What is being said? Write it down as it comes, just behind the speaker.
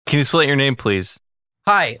Can you slate your name, please?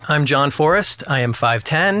 Hi, I'm John Forrest. I am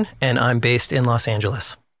 5'10", and I'm based in Los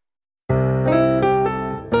Angeles.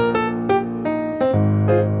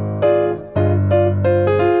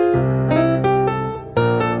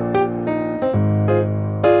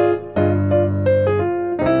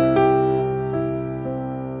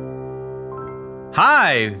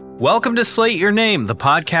 Hi, welcome to Slate Your Name, the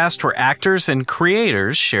podcast where actors and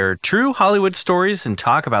creators share true Hollywood stories and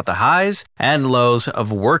talk about the highs and lows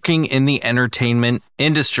of working in the entertainment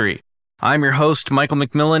industry. I'm your host, Michael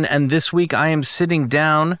McMillan, and this week I am sitting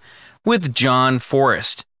down with John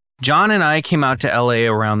Forrest. John and I came out to LA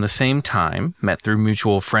around the same time, met through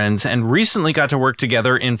mutual friends, and recently got to work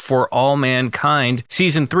together in For All Mankind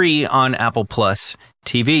Season 3 on Apple Plus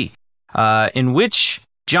TV, in which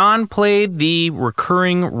John played the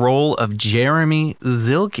recurring role of Jeremy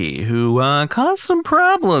Zilke, who caused some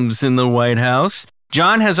problems in the White House.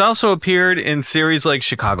 John has also appeared in series like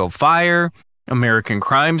Chicago Fire, American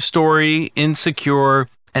Crime Story, Insecure,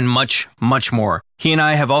 and much, much more. He and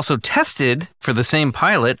I have also tested for the same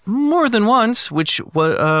pilot more than once, which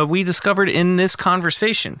we discovered in this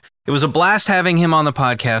conversation. It was a blast having him on the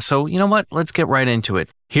podcast, so you know what? Let's get right into it.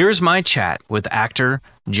 Here's my chat with actor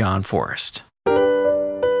John Forrest.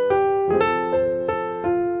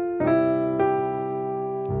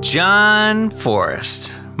 John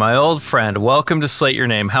Forrest, my old friend, welcome to Slate Your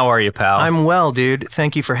Name. How are you, pal? I'm well, dude.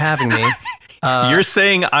 Thank you for having me. You're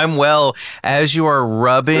saying I'm well as you are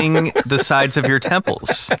rubbing the sides of your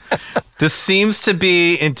temples. This seems to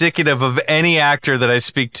be indicative of any actor that I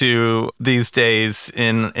speak to these days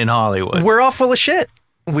in Hollywood. We're all full of shit.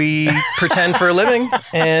 We pretend for a living,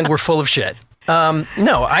 and we're full of shit. No,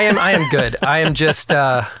 I am good. I am just,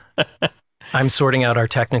 I'm sorting out our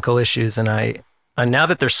technical issues, and now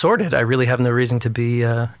that they're sorted, I really have no reason to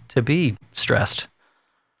be stressed.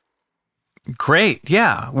 Great.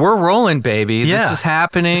 Yeah. We're rolling, baby. Yeah. This is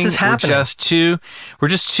happening. We're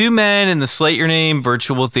just two men in the Slate Your Name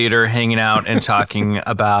virtual theater hanging out and talking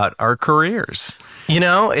about our careers. You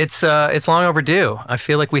know, it's long overdue. I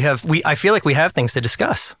feel like we have things to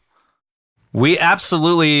discuss. We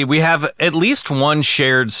have at least one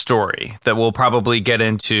shared story that we'll probably get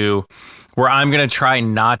into, where I'm going to try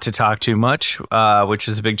not to talk too much, which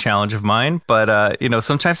is a big challenge of mine. But,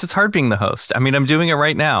 sometimes it's hard being the host. I mean, I'm doing it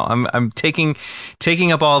right now. I'm taking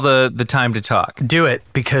up all the time to talk. Do it,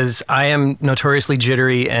 because I am notoriously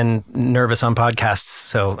jittery and nervous on podcasts.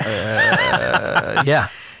 So, yeah,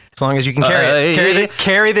 as long as you can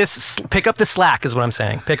carry this, pick up the slack is what I'm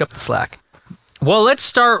saying. Pick up the slack. Well, let's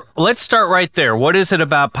start right there. What is it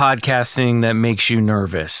about podcasting that makes you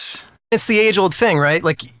nervous? It's the age-old thing, right?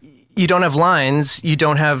 Like, you don't have lines, you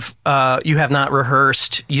have not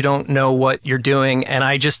rehearsed, you don't know what you're doing, and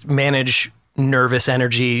I just manage nervous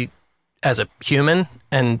energy as a human,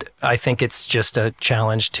 and I think it's just a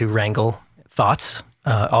challenge to wrangle thoughts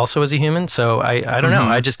also as a human. So I don't know,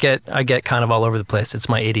 I get kind of all over the place. It's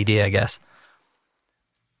my ADD, I guess.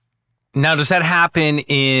 Now, does that happen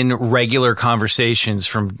in regular conversations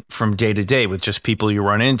from day to day with just people you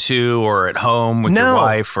run into, or at home with your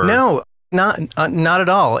wife? Or No. Not at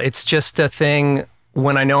all. It's just a thing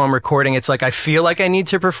when I know I'm recording. It's like I feel like I need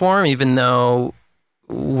to perform, even though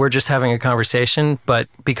we're just having a conversation. But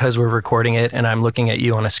because we're recording it and I'm looking at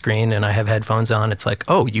you on a screen and I have headphones on, it's like,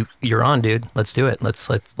 oh, you're on, dude. Let's do it. Let's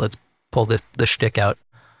pull the shtick out.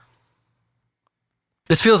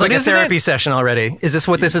 This feels like a therapy session already. Is this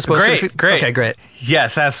what this is supposed to be? Great. Okay, great.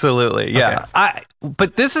 Yes, absolutely. Yeah. Okay.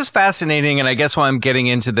 But this is fascinating, and I guess why I'm getting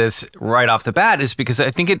into this right off the bat is because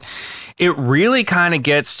I think it really kind of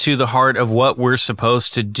gets to the heart of what we're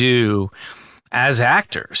supposed to do as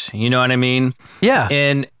actors. You know what I mean? Yeah.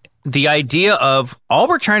 And the idea of all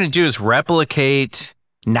we're trying to do is replicate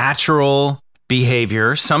natural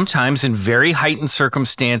behavior, sometimes in very heightened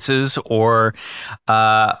circumstances or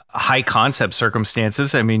high concept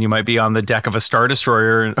circumstances. I mean, you might be on the deck of a Star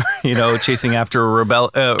Destroyer, chasing after a rebel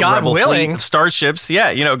fleet of starships.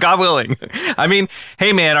 Yeah, God willing. I mean,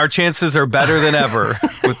 hey man, our chances are better than ever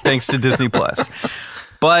thanks to Disney Plus.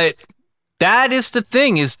 But that is the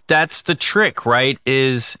thing, that's the trick, right?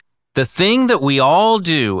 Is the thing that we all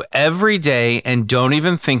do every day and don't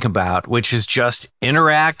even think about, which is just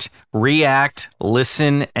interact, react,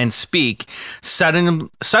 listen, and speak,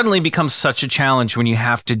 suddenly becomes such a challenge when you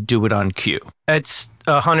have to do it on cue. It's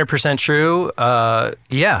 100% true.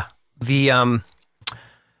 Yeah.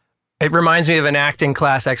 It reminds me of an acting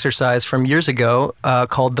class exercise from years ago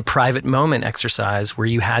called the private moment exercise, where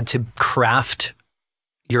you had to craft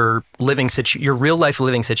your real life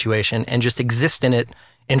living situation and just exist in it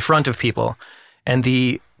in front of people. And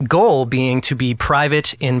the goal being to be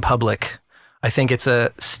private in public. I think it's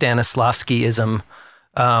a Stanislavski-ism.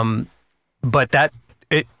 But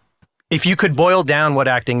if you could boil down what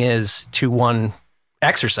acting is to one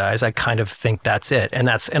exercise, I kind of think that's it. And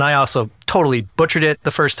I also totally butchered it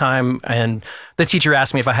the first time. And the teacher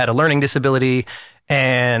asked me if I had a learning disability,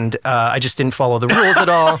 and I just didn't follow the rules at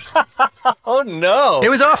all. Oh no. It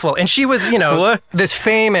was awful. And she was, this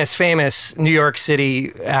famous New York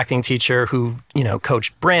City acting teacher who,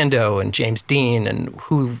 coached Brando and James Dean and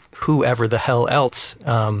whoever the hell else,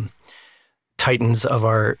 titans of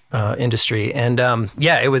our industry. And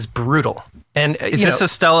it was brutal. And is this a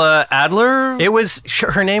Stella Adler? It was,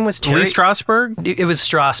 her name was Terry. Lee Strasberg? It was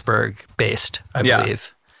Strasberg based, I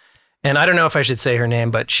believe. And I don't know if I should say her name,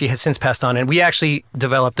 but she has since passed on. And we actually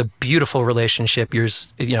developed a beautiful relationship.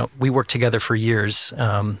 We worked together for years.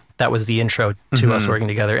 That was the intro to us working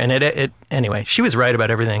together. And anyway, she was right about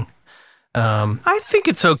everything. I think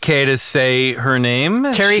it's okay to say her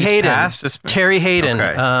name. Terry Hayden. Terry Hayden.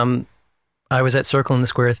 Okay. I was at Circle in the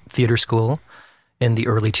Square Theater School in the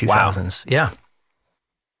early 2000s. Wow. Yeah.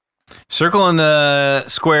 Circle in the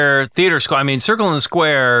Square Theater School. I mean, Circle in the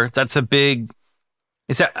Square, that's a big...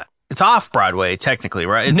 It's off Broadway, technically,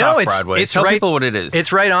 right? It's off Broadway. Tell people what it is.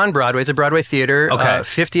 It's right on Broadway. It's a Broadway theater, okay.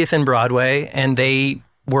 50th and Broadway, and they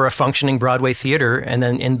were a functioning Broadway theater. And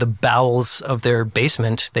then in the bowels of their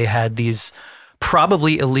basement, they had these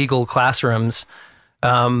probably illegal classrooms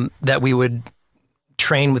that we would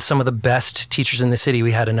train with some of the best teachers in the city.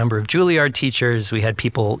 We had a number of Juilliard teachers. We had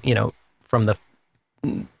people, from the,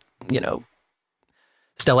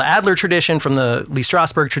 Stella Adler tradition, from the Lee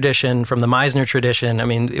Strasberg tradition, from the Meisner tradition. I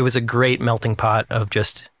mean, it was a great melting pot of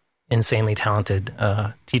just insanely talented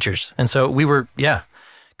teachers. And so we were,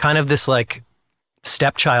 kind of this like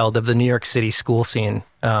stepchild of the New York City school scene.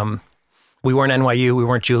 We weren't NYU, we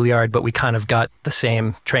weren't Juilliard, but we kind of got the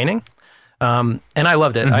same training. And I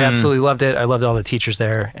loved it. Mm-hmm. I absolutely loved it. I loved all the teachers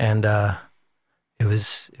there. And it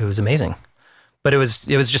was amazing. But it was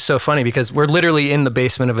just so funny because we're literally in the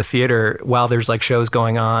basement of a theater while there's like shows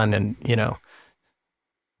going on, and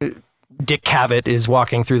Dick Cavett is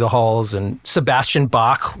walking through the halls, and Sebastian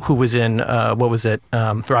Bach, who was in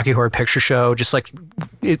the Rocky Horror Picture Show, just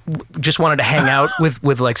wanted to hang out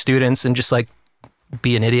with like students and just like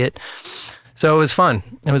be an idiot. So it was fun.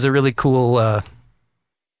 It was a really cool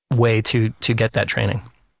way to get that training.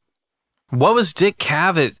 What was Dick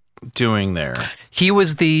Cavett doing there? He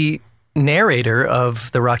was the narrator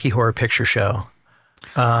of the Rocky Horror Picture Show.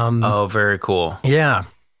 Very cool. Yeah.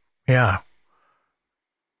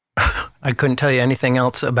 I couldn't tell you anything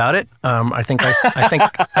else about it. I think I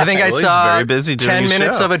saw very busy doing 10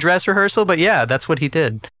 minutes of a dress rehearsal, but yeah, that's what he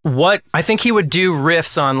did. What? I think he would do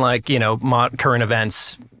riffs on like, current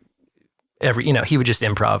events. He would just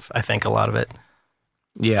improv, I think, a lot of it.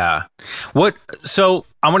 Yeah. So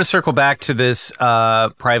I want to circle back to this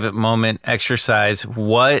private moment exercise.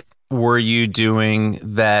 What were you doing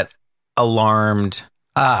that alarmed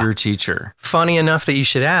your teacher? Funny enough that you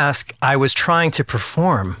should ask. I was trying to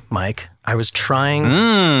perform, Mike. I was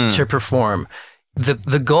trying to perform.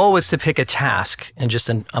 The goal was to pick a task, and just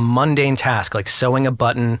a mundane task like sewing a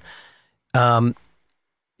button. And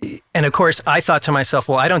of course, I thought to myself,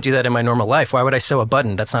 well, I don't do that in my normal life. Why would I sew a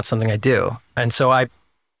button? That's not something I do. And so I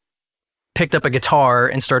picked up a guitar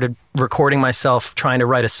and started recording myself trying to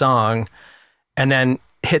write a song, and then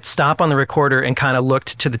hit stop on the recorder and kind of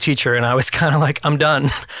looked to the teacher, and I was kind of like, I'm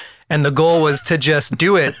done. And the goal was to just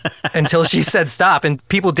do it until she said stop. And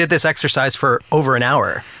people did this exercise for over an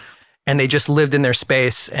hour, and they just lived in their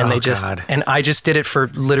space, and and I just did it for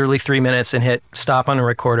literally 3 minutes and hit stop on the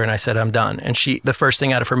recorder, and I said, I'm done. And the first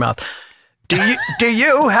thing out of her mouth, do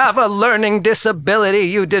you have a learning disability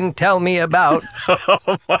you didn't tell me about?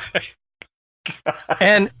 Oh my God.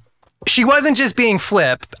 And she wasn't just being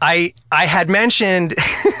flip. I had mentioned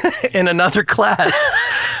in another class,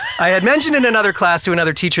 to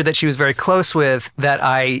another teacher that she was very close with, that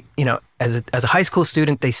I, as a high school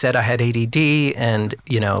student, they said I had ADD, and,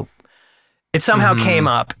 it somehow came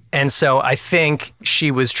up. And so I think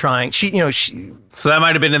she was trying, so that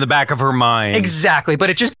might have been in the back of her mind. Exactly. But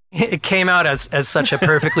it came out as such a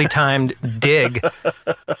perfectly timed dig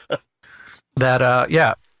that,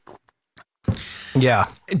 yeah,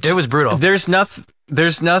 it was brutal. There's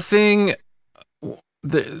nothing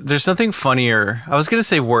funnier. I was going to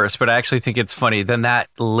say worse, but I actually think it's funny than that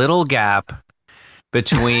little gap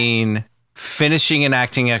between finishing an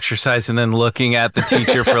acting exercise and then looking at the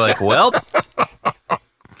teacher for like, well,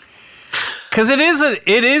 because it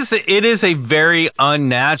is a very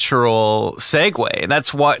unnatural segue.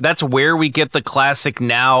 That's where we get the classic,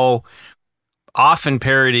 now often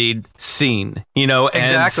parodied scene,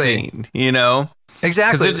 exactly. End scene,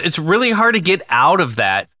 Exactly. Because it's really hard to get out of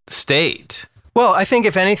that state. Well, I think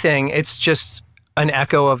if anything, it's just an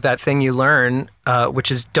echo of that thing you learn,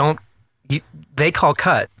 which is they call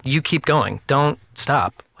cut. You keep going. Don't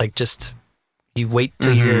stop. Like, just you wait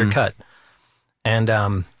till you're cut. And,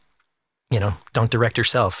 don't direct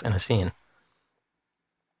yourself in a scene.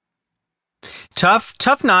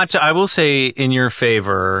 Tough not to, I will say in your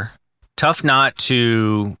favor, tough not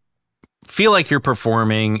to feel like you're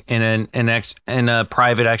performing in a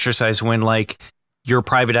private exercise when, like, your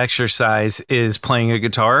private exercise is playing a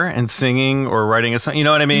guitar and singing or writing a song. You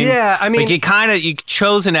know what I mean? Yeah, I mean, like you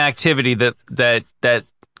chose an activity that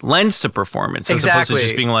lends to performance as opposed to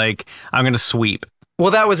just being like, I'm going to sweep.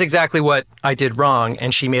 Well, that was exactly what I did wrong,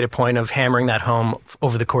 and she made a point of hammering that home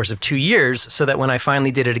over the course of 2 years, so that when I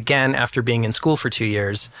finally did it again after being in school for 2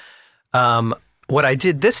 years, what I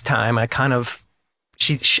did this time, I kind of,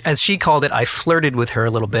 as she called it, I flirted with her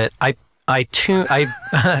a little bit. I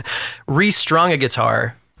restrung a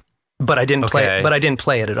guitar, but I didn't play it. But I didn't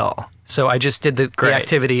play it at all. So I just did the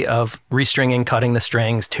activity of restringing, cutting the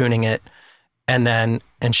strings, tuning it, and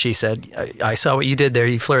she said, "I saw what you did there.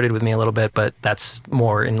 You flirted with me a little bit, but that's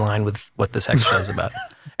more in line with what this exercise is about."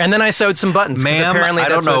 And then I sewed some buttons. Ma'am, apparently I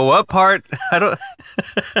don't know what part. I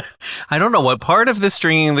don't know what part of the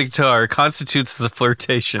stringing the guitar constitutes as a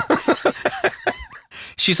flirtation.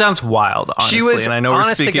 She sounds wild, honestly, and I know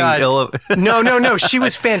we're speaking ill of... No. She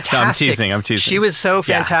was fantastic. No, I'm teasing. She was so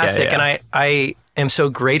fantastic, and I am so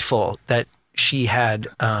grateful that she had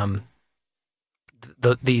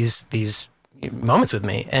these moments with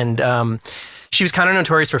me. And she was kind of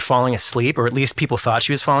notorious for falling asleep, or at least people thought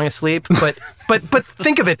she was falling asleep. But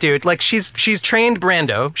think of it, dude. Like, she's trained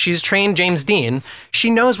Brando. She's trained James Dean. She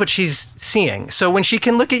knows what she's seeing. So when she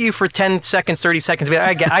can look at you for 10 seconds, 30 seconds, be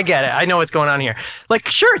like, I get it. I know what's going on here. Like,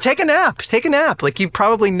 sure, take a nap. Like, you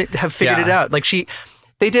probably have figured it out. Like,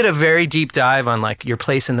 they did a very deep dive on, like, your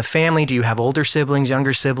place in the family. Do you have older siblings,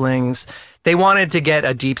 younger siblings? They wanted to get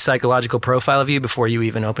a deep psychological profile of you before you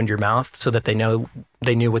even opened your mouth, so that they knew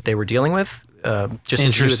what they were dealing with. Just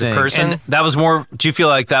as you as a person. And that was more, do you feel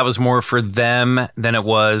like that was more for them than it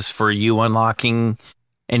was for you unlocking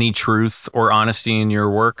any truth or honesty in your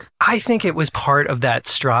work? I think it was part of that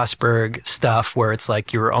Strasberg stuff where it's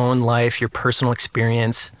like your own life, your personal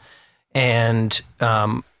experience, and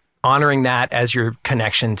honoring that as your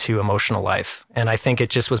connection to emotional life. And I think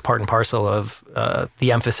it just was part and parcel of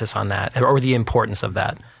the emphasis on that, or the importance of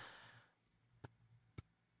that.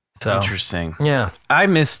 So, interesting. Yeah. I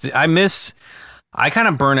kind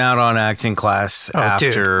of burn out on acting class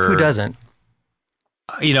after. Dude, who doesn't?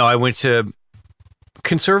 I went to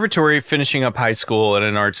conservatory, finishing up high school at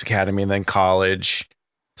an arts academy, and then college.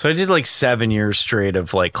 So I did like 7 years straight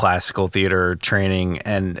of like classical theater training,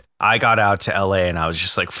 and I got out to LA and I was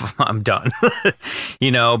just like, I'm done.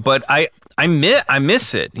 But I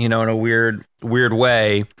miss it, in a weird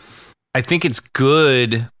way. I think it's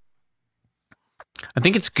good. I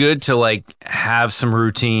think it's good to like have some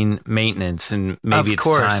routine maintenance, and maybe it's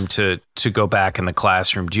time to go back in the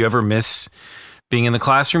classroom. Do you ever miss being in the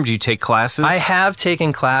classroom? Do you take classes? I have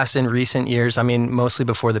taken class in recent years. I mean, mostly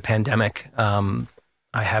before the pandemic.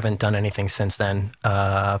 I haven't done anything since then,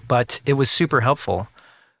 but it was super helpful.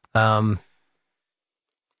 Yeah.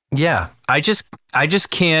 I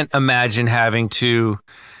just can't imagine having to.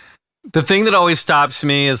 The thing that always stops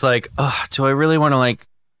me is like, do I really want to like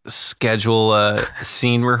schedule a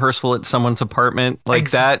scene rehearsal at someone's apartment like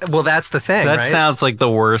that? Well, that's the thing. That right? sounds like the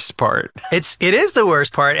worst part. It is the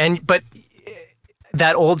worst part, but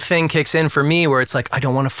that old thing kicks in for me where it's like, I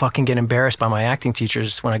don't want to fucking get embarrassed by my acting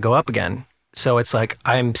teachers when I go up again. So it's like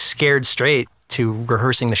I'm scared straight to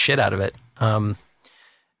rehearsing the shit out of it. And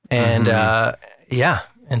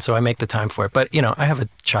so I make the time for it. But I have a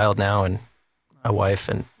child now and a wife,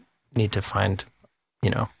 and need to find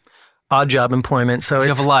odd job employment. So you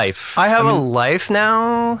have a life. I have a life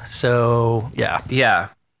now. So yeah.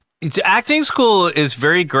 Acting school is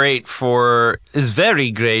very great for. It's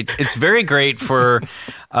very great for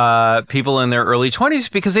people in their early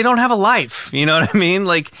 20s because they don't have a life. You know what I mean?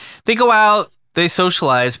 Like, they go out, they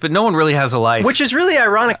socialize, but no one really has a life. Which is really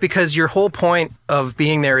ironic because your whole point of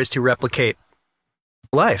being there is to replicate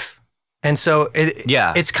life. And so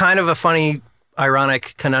it's kind of a funny,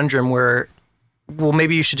 ironic conundrum where, well,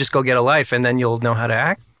 maybe you should just go get a life and then you'll know how to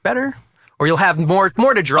act better, or you'll have more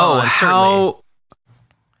to draw on. Certainly.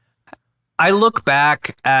 I look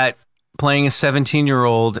back at playing a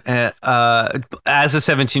 17-year-old as a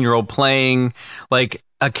 17-year-old playing like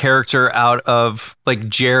a character out of like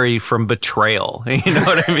Jerry from Betrayal. You know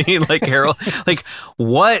what I mean? Like Harold, like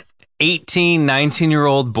what 18,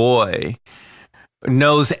 19-year-old boy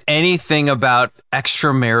knows anything about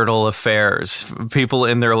extramarital affairs. People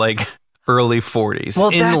in their like early 40s,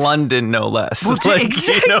 in London, no less. Well, like,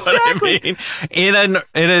 exactly. You know what I mean?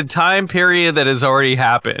 In a time period that has already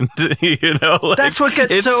happened. You know, like, that's what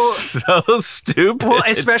gets so stupid. Well,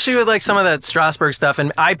 especially with like some of that Strasbourg stuff,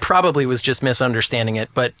 and I probably was just misunderstanding it,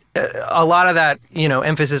 but a lot of that, you know,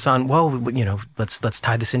 emphasis on, well, you know, let's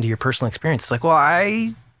tie this into your personal experience. It's like, well,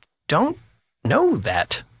 I don't know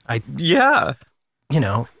that. You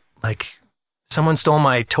know, like, someone stole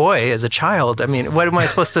my toy as a child. I mean, what am I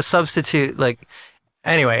supposed to substitute? Like,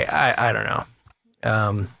 anyway, I don't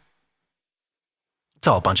know. It's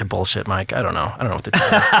all a bunch of bullshit, Mike. I don't know what to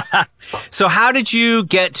tell you. So how did you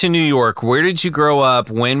get to New York? Where did you grow up?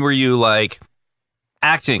 When were you like,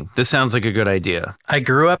 acting? This sounds like a good idea. I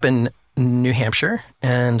grew up in New Hampshire,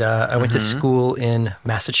 and I went to school in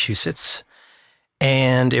Massachusetts.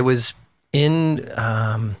 And it was in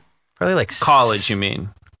probably like... College, you mean?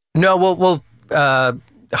 No, well,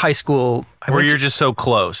 high school. Where you're just so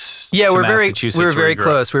close. Yeah, to we're Massachusetts, very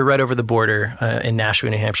close. We're right over the border in Nashua,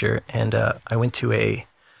 New Hampshire, and I went to a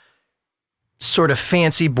sort of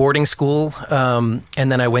fancy boarding school, and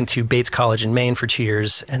then I went to Bates College in Maine for 2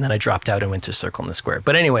 years, and then I dropped out and went to Circle in the Square.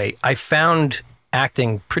 But anyway, I found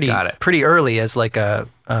acting pretty early as like a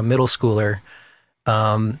middle schooler.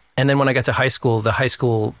 And then when I got to high school, the high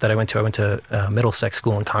school that I went to Middlesex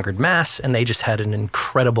School in Concord, Mass, and they just had an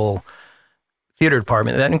incredible theater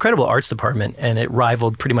department, that incredible arts department, and it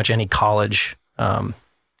rivaled pretty much any college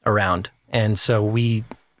around. And so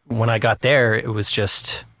when I got there, it was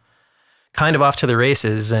just kind of off to the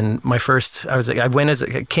races. And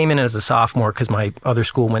I came in as a sophomore because my other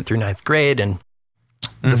school went through 9th grade, and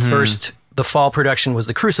the fall production was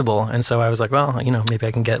The Crucible. And so I was like, well, you know, maybe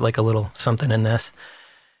I can get like a little something in this.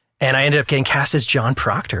 And I ended up getting cast as John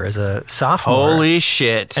Proctor as a sophomore. Holy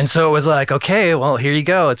shit. And so it was like, okay, well, here you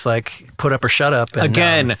go. It's like, put up or shut up.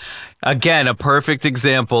 And, again, a perfect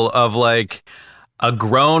example of like a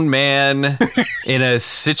grown man in a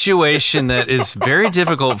situation that is very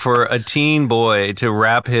difficult for a teen boy to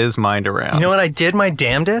wrap his mind around. You know what? I did my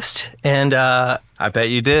damnedest, and I bet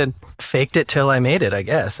you did. Faked it till I made it, I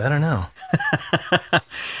guess. I don't know.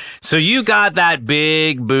 So you got that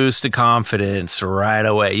big boost of confidence right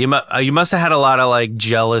away. You must have had a lot of like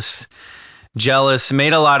jealous,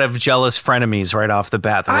 made a lot of jealous frenemies right off the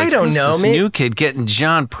bat. Like, I don't know. This new kid getting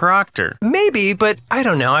John Proctor. Maybe, but I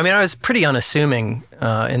don't know. I mean, I was pretty unassuming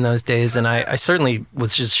in those days, and I certainly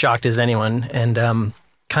was just shocked as anyone, and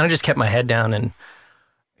kind of just kept my head down and,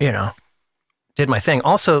 you know, did my thing.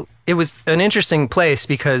 Also, it was an interesting place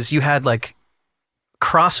because you had like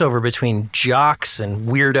crossover between jocks and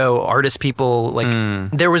weirdo artist people. Like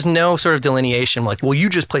there was no sort of delineation like, well, you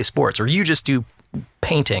just play sports or you just do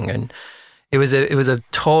painting. And it was a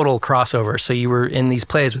total crossover. So you were in these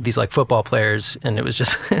plays with these like football players, and it was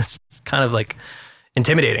just it's kind of like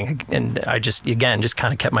intimidating. And I just kind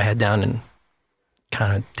of kept my head down and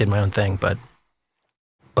kind of did my own thing. But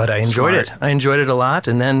I enjoyed it. I enjoyed it a lot.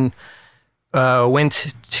 And then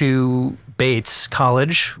went to Bates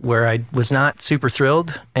College, where I was not super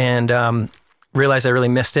thrilled, and realized I really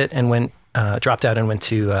missed it, and dropped out and went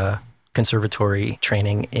to conservatory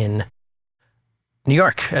training in New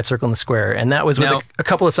York at Circle in the Square. And that was with a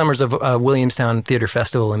couple of summers of Williamstown Theater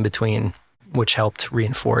Festival in between, which helped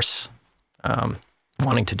reinforce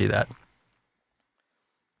wanting to do that.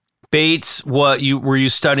 Bates, were you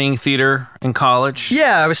studying theater in college?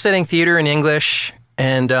 Yeah, I was studying theater and English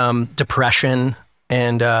and depression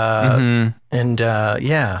and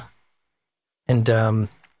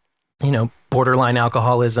borderline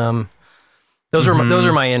alcoholism. Those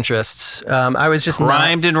are my interests. I was just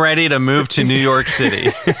primed and ready to move to New York City.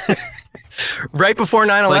 Right before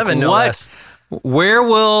 9/11, like, no less. Where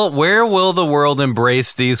will the world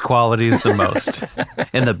embrace these qualities the most?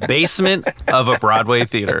 In the basement of a Broadway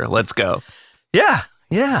theater. Let's go. Yeah.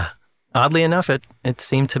 Oddly enough, it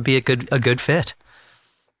seemed to be a good fit.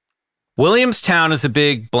 Williamstown is a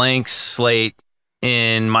big blank slate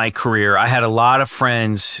in my career. I had a lot of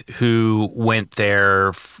friends who went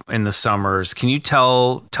there in the summers. Can you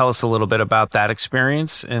tell us a little bit about that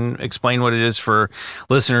experience and explain what it is for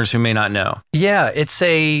listeners who may not know? Yeah, it's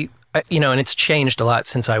and it's changed a lot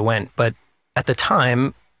since I went, but at the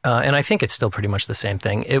time, and I think it's still pretty much the same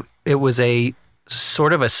thing, it was a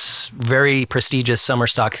sort of a very prestigious summer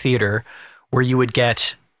stock theater where you would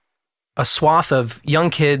get a swath of young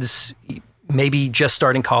kids, maybe just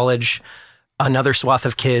starting college, another swath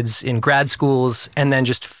of kids in grad schools, and then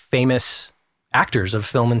just famous actors of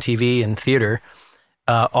film and TV and theater,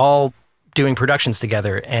 all doing productions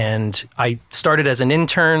together. And I started as an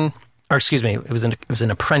intern. or excuse me, it was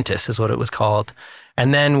an apprentice is what it was called.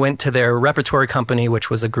 And then went to their repertory company, which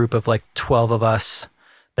was a group of like 12 of us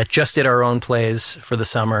that just did our own plays for the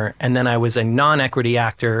summer. And then I was a non-equity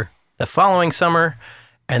actor the following summer,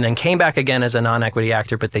 and then came back again as a non-equity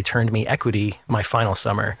actor, but they turned me equity my final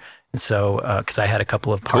summer. And so, because I had a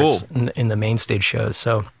couple of parts in the main stage shows.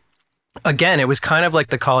 So again, it was kind of like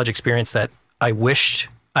the college experience that I wished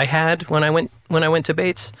I had when I went to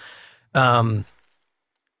Bates. And,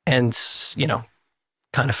 you know,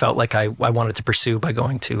 kind of felt like I wanted to pursue by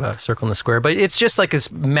going to Circle in the Square. But it's just like this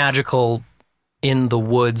magical in the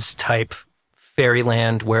woods type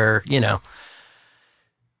fairyland where, you know,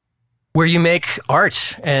 where you make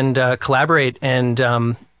art and collaborate and,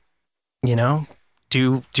 you know,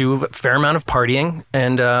 do a fair amount of partying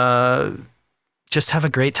and just have a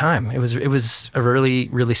great time. It was a really,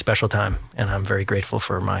 really special time, and I'm very grateful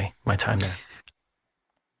for my time there.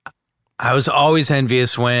 I was always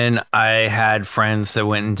envious when I had friends that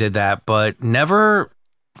went and did that, but never,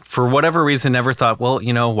 for whatever reason, never thought, well,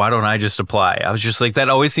 you know, why don't I just apply? I was just like, that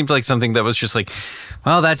always seemed like something that was just like,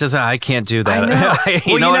 well, I can't do that. I know.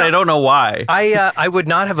 you know, and I don't know why. I would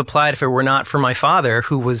not have applied if it were not for my father,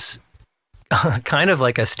 who was kind of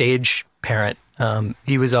like a stage parent.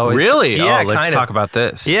 He was always really. Yeah, let's talk about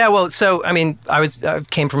this. Yeah, well, so I mean, I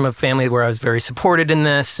came from a family where I was very supported in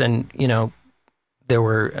this, and you know, there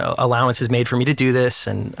were allowances made for me to do this,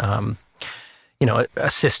 and you know,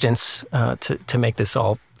 assistance to make this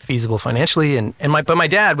all feasible financially. But my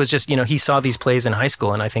dad was just, you know, he saw these plays in high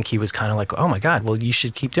school, and I think he was kind of like, oh my God, well, you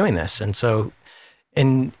should keep doing this. And so,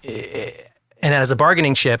 and as a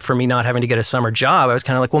bargaining chip for me not having to get a summer job, I was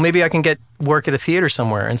kind of like, well, maybe I can get work at a theater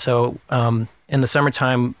somewhere. And so in the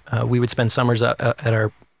summertime, we would spend summers at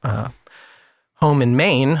our home in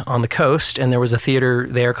Maine on the coast, and there was a theater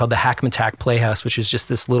there called the Hackmatack Playhouse, which is just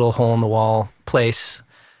this little hole-in-the-wall place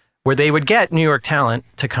where they would get New York talent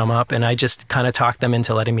to come up, and I just kind of talked them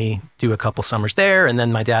into letting me do a couple summers there. And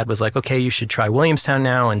then my dad was like, okay, you should try Williamstown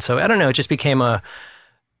now. And so, I don't know, it just became a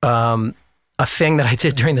thing that I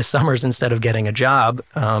did during the summers instead of getting a job,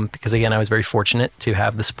 because again, I was very fortunate to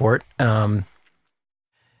have the support.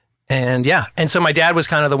 And yeah, and so my dad was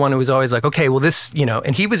kind of the one who was always like, okay, well this, you know,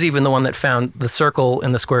 and he was even the one that found the Circle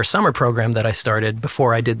in the Square summer program that I started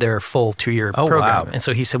before I did their full 2-year program. Wow. And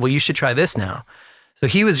so he said, well, you should try this now. So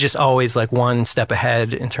he was just always like one step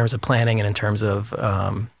ahead in terms of planning and in terms of,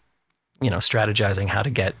 you know, strategizing how to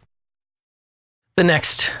get the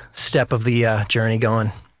next step of the journey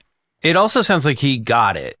going. It also sounds like he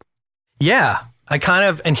got it. Yeah. I kind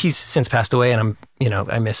of, and he's since passed away, and I'm, you know,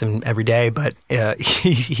 I miss him every day, but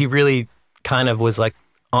he really kind of was like,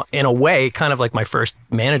 in a way, kind of like my first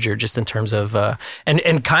manager, just in terms of,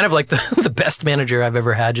 and kind of like the best manager I've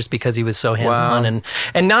ever had, just because he was so hands-on. Wow.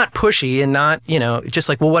 and not pushy, and not, you know, just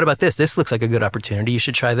like, well, what about this? This looks like a good opportunity. You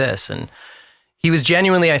should try this. And he was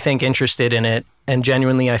genuinely, I think, interested in it, and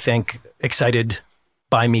genuinely, I think, excited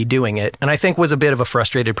by me doing it. And I think was a bit of a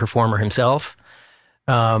frustrated performer himself.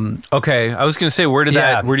 Okay. I was going to say, where do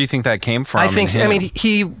you think that came from? I think, I mean,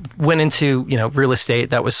 he went into, you know, real estate.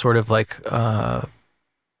 That was sort of like,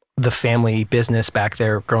 the family business back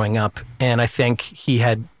there growing up. And I think he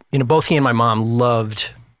had, you know, both he and my mom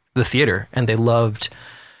loved the theater, and they loved,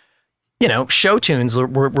 you know, show tunes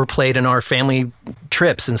were played in our family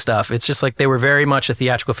trips and stuff. It's just like, they were very much a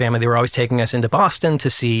theatrical family. They were always taking us into Boston to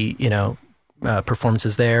see, you know,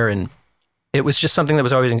 performances there. And it was just something that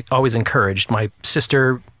was always encouraged. My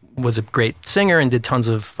sister was a great singer and did tons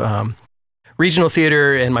of regional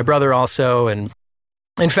theater, and my brother also. And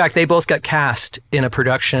in fact, they both got cast in a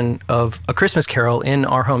production of A Christmas Carol in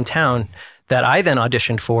our hometown that I then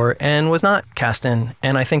auditioned for and was not cast in.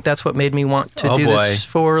 And I think that's what made me want to do this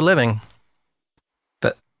for a living.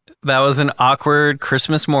 That was an awkward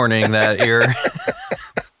Christmas morning that you're...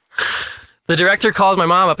 The director called my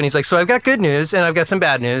mom up, and he's like, so I've got good news and I've got some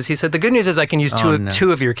bad news. He said, the good news is I can use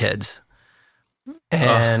two of your kids.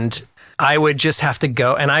 And I would just have to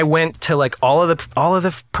go. And I went to like all of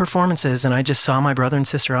the performances, and I just saw my brother and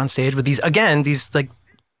sister on stage with these like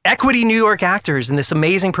equity New York actors in this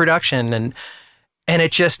amazing production. And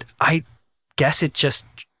it just, I guess it just,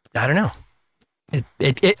 I don't know.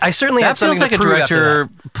 I certainly had something to prove. That feels like a director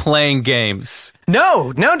playing games.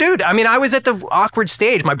 No, dude. I mean, I was at the awkward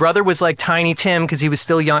stage. My brother was like Tiny Tim because he was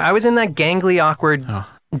still young. I was in that gangly, awkward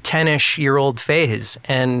 10-ish-year-old phase.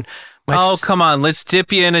 And come on. Let's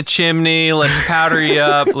dip you in a chimney. Let's powder you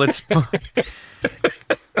up.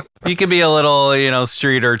 You could be a little, you know,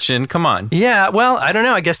 street urchin. Come on. Yeah. Well, I don't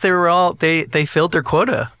know. I guess they were they filled their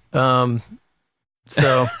quota.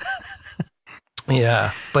 So...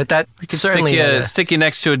 Yeah, but that we could certainly stick you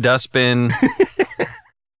next to a dustbin.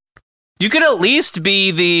 You could at least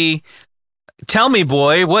be the, tell me,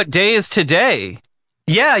 boy, what day is today?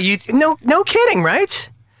 Yeah, no kidding, right?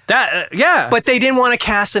 Yeah. But they didn't want to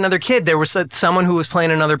cast another kid. There was someone who was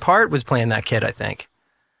playing another part was playing that kid, I think.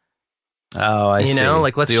 Oh, I see.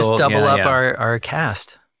 Like, let's just double up our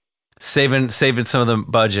cast. Saving some of the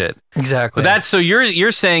budget. Exactly. But so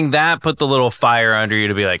you're saying that put the little fire under you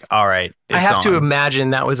to be like, all right, I have to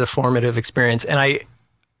imagine that was a formative experience, and I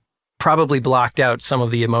probably blocked out some of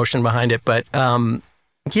the emotion behind it. But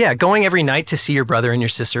yeah, going every night to see your brother and your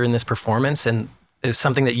sister in this performance, and it was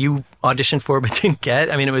something that you auditioned for but didn't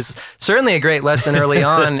get. I mean, it was certainly a great lesson early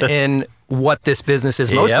on in what this business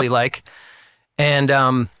is mostly like. And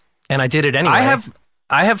I did it anyway.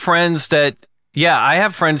 I have friends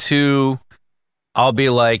who I'll be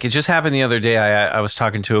like, it just happened the other day. I was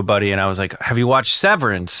talking to a buddy and I was like, have you watched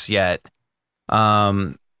Severance yet?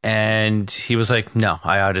 And he was like, no,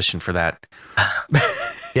 I auditioned for that.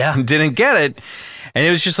 Yeah. Didn't get it. And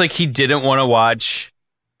it was just like, he didn't want to watch.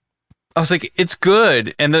 I was like, it's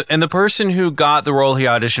good. And the person who got the role he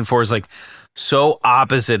auditioned for is like so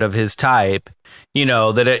opposite of his type,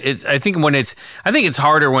 that I think it's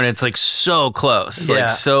harder when it's like so close.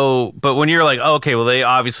 Yeah. But when you're like, oh, okay, well, they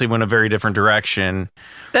obviously went a very different direction.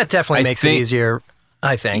 That definitely makes it easier,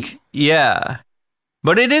 I think. Yeah.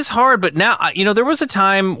 But it is hard. But now, there was a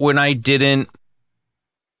time when I kind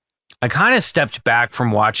of stepped back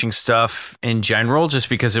from watching stuff in general, just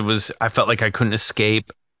because I felt like I couldn't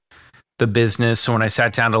escape the business. So when I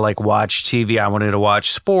sat down to like watch TV, I wanted to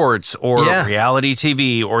watch sports or reality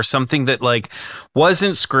TV or something that like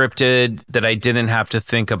wasn't scripted, that I didn't have to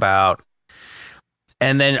think about.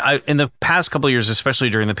 And then in the past couple of years,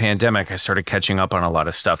 especially during the pandemic, I started catching up on a lot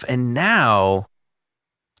of stuff. And now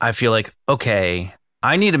I feel like, okay,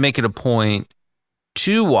 I need to make it a point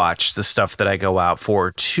to watch the stuff that I go out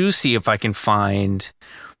for, to see if I can find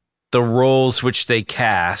the roles which they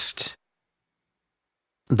cast,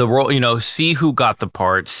 the role, see who got the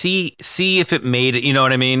part, see if it made it, you know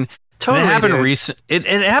what I mean? Totally. And it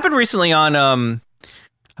happened recently on, I'm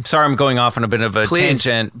sorry, I'm going off on a bit of a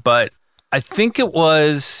tangent, but I think it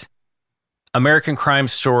was American Crime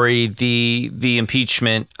Story, the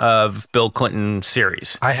impeachment of Bill Clinton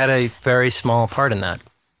series. I had a very small part in that.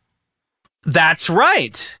 That's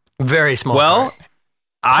right. Very small part.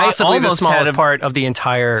 Possibly the smallest part of the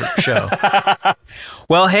entire show.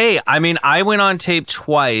 Well, hey, I mean, I went on tape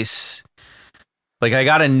twice. Like, I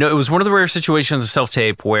got it was one of the rare situations of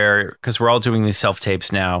self-tape because we're all doing these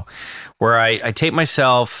self-tapes now, where I taped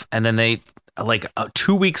myself, and then they,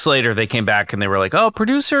 2 weeks later, they came back and they were like, oh,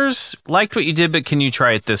 producers liked what you did, but can you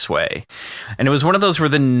try it this way? And it was one of those where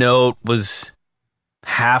the note was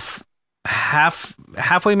halfway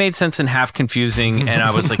made sense and half confusing, and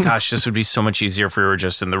I was like, gosh, this would be so much easier if we were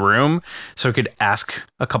just in the room so I could ask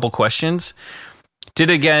a couple questions.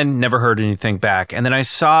 Did it again, never heard anything back. And then I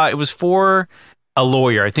saw it was for a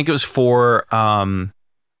lawyer. I think it was for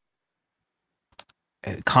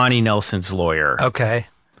Connie Nelson's lawyer. Okay.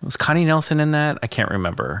 Was Connie Nelson in that? I can't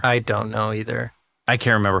remember. I don't know either. I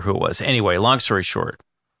can't remember who it was. Anyway, long story short,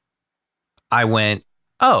 I went,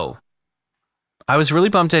 oh, I was really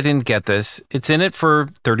bummed I didn't get this. It's in it for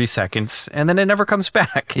 30 seconds, and then it never comes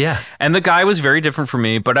back. Yeah. And the guy was very different from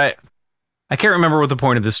me, but I can't remember what the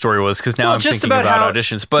point of this story was, because now I'm thinking about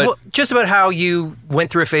auditions. But just about how you went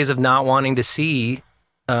through a phase of not wanting to see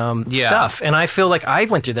stuff. And I feel like I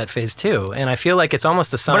went through that phase too. And I feel like it's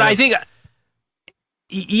almost a sign. But I think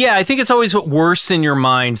it's always worse in your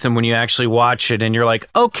mind than when you actually watch it and you're like,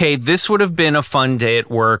 okay, this would have been a fun day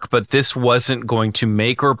at work, but this wasn't going to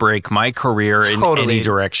make or break my career in any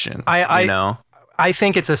direction. I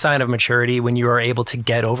think it's a sign of maturity when you are able to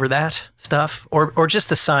get over that stuff, or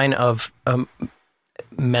just a sign of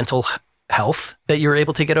mental health that you're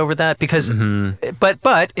able to get over that, because,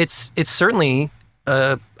 but it's certainly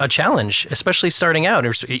a challenge, especially starting out,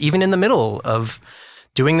 or even in the middle of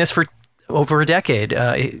doing this for over a decade.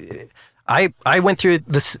 I went through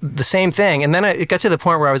the same thing, and then it got to the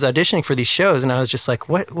point where I was auditioning for these shows, and I was just like,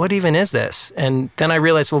 what even is this? And then I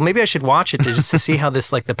realized, well, maybe I should watch it just to see how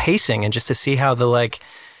this, like, the pacing, and just to see how the, like,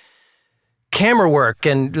 camera work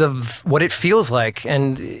and what it feels like.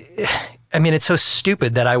 And I mean, it's so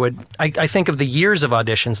stupid that I think of the years of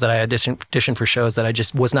auditions that I auditioned for shows that I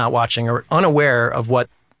just was not watching, or unaware of what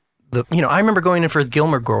I remember going in for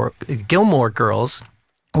Gilmore Girls,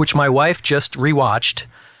 which my wife just rewatched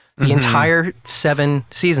the entire 7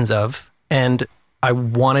 seasons of, and I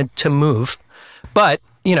wanted to move. But,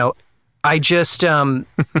 I just,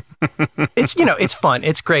 it's fun.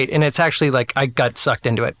 It's great. And it's actually like, I got sucked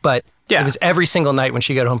into it. But it was every single night when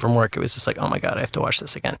she got home from work, it was just like, oh my God, I have to watch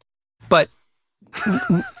this again. But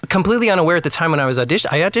completely unaware at the time when I was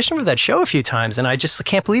auditioning. I auditioned for that show a few times, and I just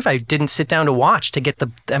can't believe I didn't sit down to watch to get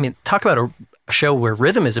talk about a show where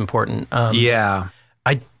rhythm is important. Yeah.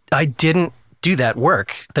 I didn't do that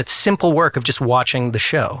work, that simple work of just watching the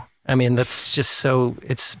show. I mean, that's just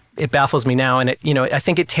it baffles me now. And I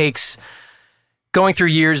think it takes going through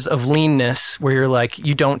years of leanness where you're like,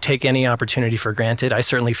 you don't take any opportunity for granted. I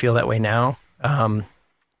certainly feel that way now.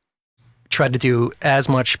 Try to do as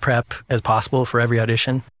much prep as possible for every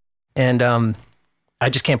audition. And I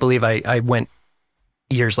just can't believe I went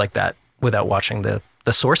years like that without watching the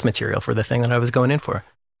source material for the thing that I was going in for.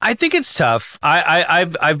 I think it's tough.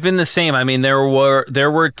 I've been the same. I mean, there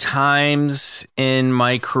were times in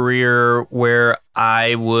my career where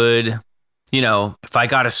I would, if I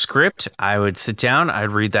got a script, I would sit down, I'd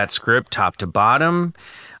read that script top to bottom.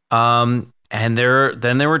 And there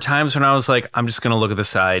were times when I was like, I'm just going to look at the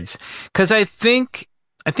sides, because I think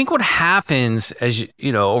what happens as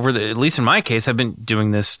at least in my case, I've been doing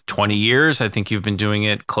this 20 years. I think you've been doing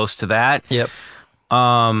it close to that. Yep.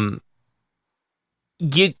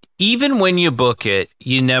 Even when you book it,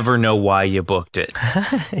 you never know why you booked it.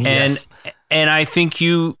 Yes. And I think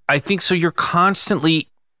so you're constantly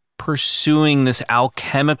pursuing this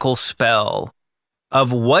alchemical spell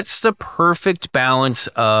of what's the perfect balance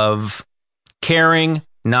of caring,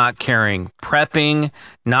 not caring, prepping,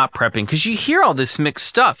 not prepping. Because you hear all this mixed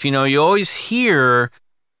stuff. You always hear,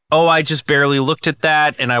 oh, I just barely looked at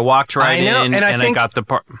that and I walked right in and I got the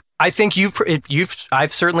part. I think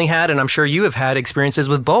I've certainly had, and I'm sure you have had experiences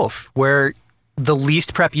with both, where the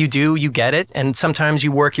least prep you do, you get it. And sometimes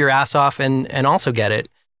you work your ass off and also get it.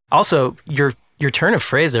 Also, your turn of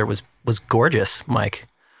phrase there was gorgeous, Mike.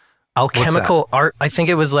 Alchemical art. I think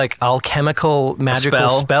it was like alchemical magical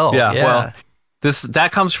spell. Yeah. Well,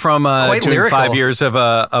 that comes from doing lyrical. 5 years of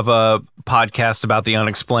a podcast about the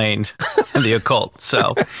unexplained and the occult.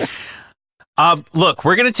 So, look,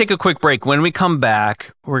 we're going to take a quick break. When we come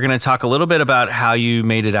back, we're going to talk a little bit about how you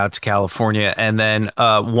made it out to California, and then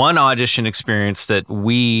one audition experience that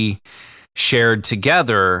we shared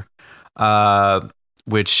together,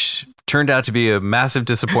 which turned out to be a massive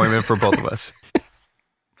disappointment for both of us,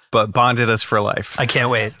 but bonded us for life. I can't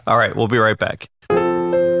wait. All right, we'll be right back.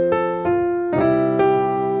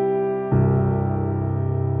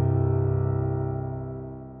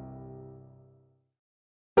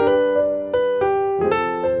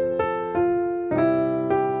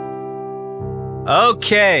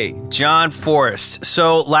 Okay, John Forrest.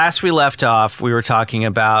 So last we left off, we were talking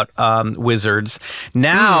about Wizards.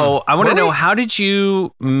 Now, I want to know, how did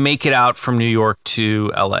you make it out from New York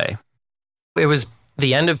to LA? It was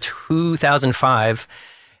the end of 2005,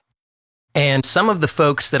 and some of the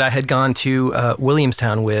folks that I had gone to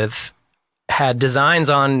Williamstown with had designs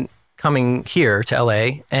on coming here to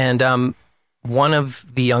LA, and one of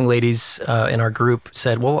the young ladies in our group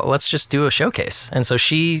said, well, let's just do a showcase. And so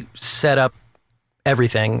she set up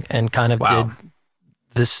everything and kind of did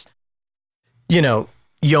this,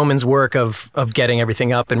 yeoman's work of getting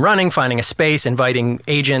everything up and running, finding a space, inviting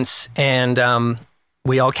agents. And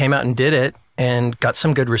we all came out and did it and got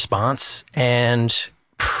some good response. And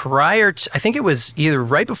I think it was either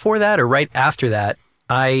right before that or right after that,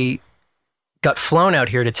 I got flown out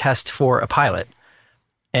here to test for a pilot.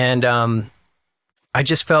 And I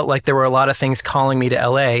just felt like there were a lot of things calling me to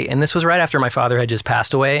LA. And this was right after my father had just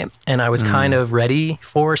passed away. And I was kind of ready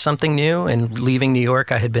for something new and leaving New York.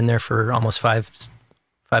 I had been there for almost five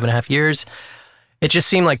and a half years. It just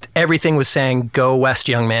seemed like everything was saying, go west,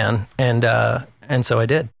 young man. And so I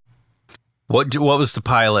did. What was the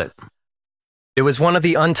pilot? It was one of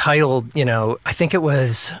the untitled, I think it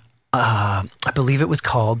was, I believe it was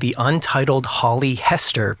called the Untitled Holly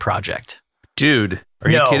Hester Project. Dude,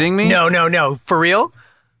 are you kidding me? No. For real?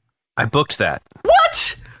 I booked that.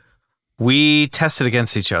 What? We tested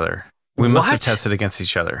against each other. We must have tested against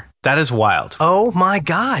each other. That is wild. Oh my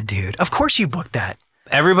God, dude. Of course you booked that.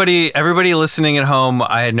 Everybody listening at home,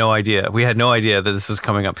 I had no idea. We had no idea that this is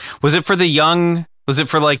coming up. Was it for the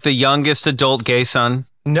youngest adult gay son?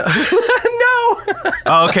 No. No.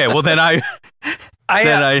 Oh, okay. Well, then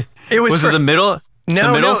it was the middle? No,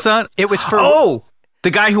 the middle son? It was for... Oh! The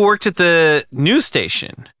guy who worked at the news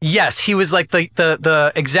station. Yes, he was like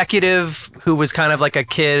the executive who was kind of like a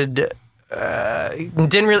kid,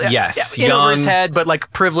 didn't really... Yes, in young. Over his head, but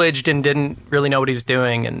like privileged and didn't really know what he was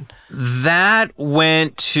doing. And that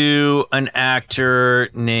went to an actor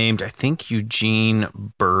named, I think, Eugene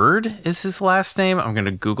Bird is his last name. I'm going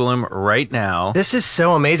to Google him right now. This is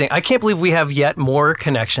so amazing. I can't believe we have yet more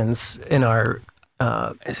connections in our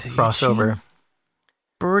crossover. Eugene?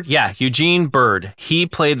 Bird? Yeah, Eugene Bird. He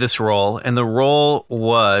played this role, and the role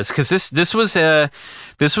was because this was a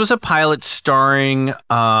pilot starring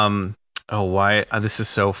this is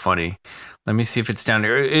so funny. Let me see if it's down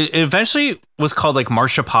here. It eventually was called like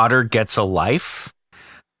Marsha Potter Gets a Life.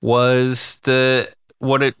 Was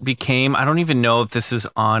what it became? I don't even know if this is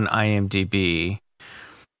on IMDb.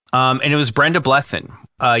 And it was Brenda Blethyn.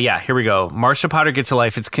 Yeah, here we go. Marsha Potter Gets a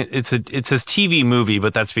Life. It's a TV movie,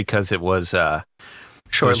 but that's because it was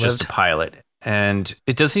just a pilot. And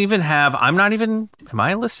it doesn't even have, am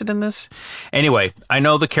I listed in this? Anyway, I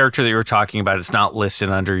know the character that you were talking about. It's not listed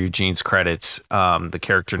under Eugene's credits, the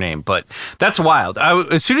character name, but that's wild.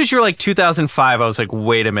 As soon as you're like 2005, I was like,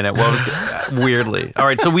 wait a minute, what was it? Weirdly. All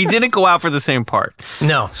right, so we didn't go out for the same part.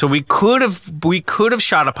 No. So we could have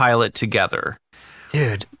shot a pilot together.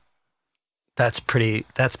 Dude. That's pretty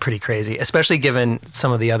crazy, especially given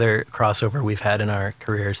some of the other crossover we've had in our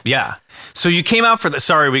careers. Yeah. So you came out for the,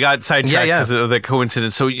 sorry, we got sidetracked because of the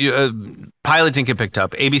coincidence. So you, pilot didn't get picked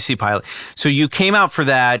up, ABC pilot. So you came out for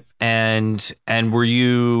that and were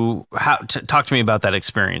you, talk to me about that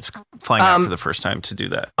experience, flying out for the first time to do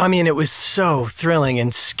that. I mean, it was so thrilling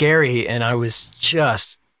and scary, and I was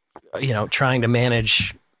just, trying to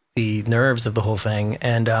manage the nerves of the whole thing.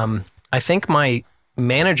 And I think my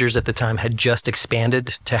managers at the time had just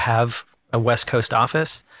expanded to have a West Coast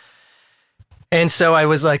office. And so I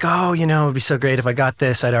was like, it'd be so great if I got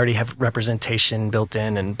this. I'd already have representation built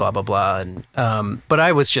in and blah, blah, blah. And, but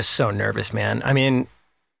I was just so nervous, man. I mean,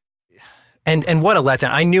 and what a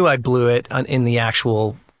letdown. I knew I blew it in the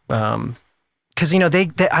actual, cause they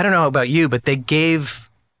I don't know about you, but they gave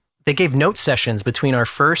note sessions between our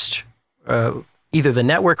first, either the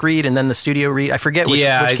network read and then the studio read. I forget which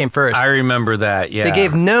came first. I remember that, yeah. They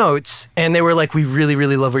gave notes, and they were like, we really,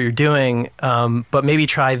 really love what you're doing, but maybe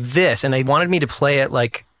try this. And they wanted me to play it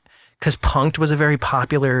like, because Punk'd was a very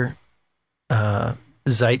popular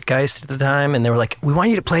zeitgeist at the time, and they were like, we want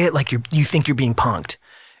you to play it like you think you're being punked.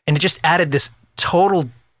 And it just added this total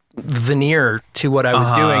veneer to what I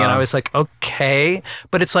was doing, and I was like, okay,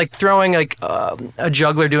 but it's like throwing like a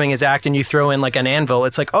juggler doing his act, and you throw in like an anvil.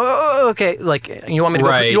 It's like, oh, okay, like you want me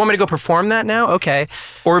to go perform that now? Okay,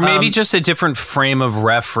 or maybe just a different frame of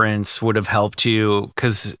reference would have helped you,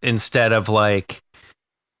 because instead of like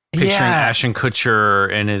picturing Ashton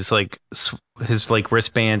Kutcher and his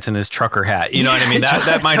wristbands and his trucker hat, you know what I mean?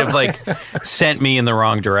 That might have like sent me in the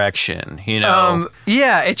wrong direction,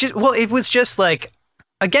 it was just like,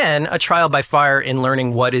 again, a trial by fire in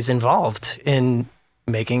learning what is involved in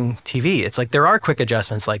making TV. It's like there are quick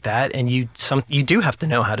adjustments like that, and you do have to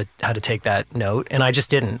know how to take that note. And I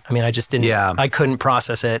just didn't. I mean, I just didn't. Yeah. I couldn't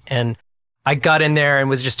process it, and I got in there and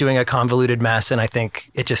was just doing a convoluted mess, and I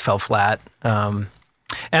think it just fell flat.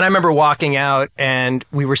 And I remember walking out, and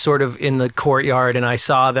we were sort of in the courtyard, and I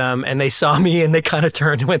saw them, and they saw me, and they kind of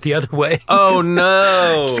turned and went the other way. Oh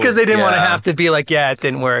no! Just because they didn't want to have to be like, yeah, it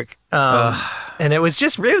didn't work. And it was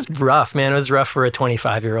rough, man. It was rough for a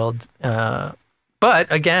 25-year-old.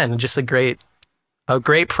 But again, just a great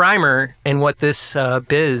primer in what this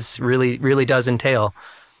biz really, really does entail.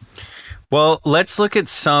 Well, let's look at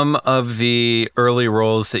some of the early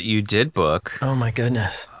roles that you did book. Oh my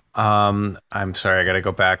goodness. I'm sorry, I got to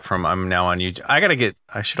go back from, I'm now on you.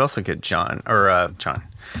 I should also get John. I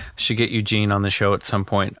should get Eugene on the show at some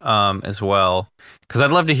point as well, because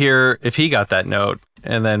I'd love to hear if he got that note.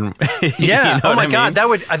 And then, oh my God, that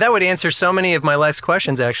would answer so many of my life's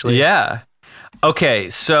questions, actually. Yeah. Okay,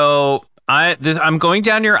 so I'm going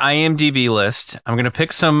down your IMDb list. I'm going to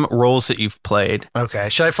pick some roles that you've played. Okay.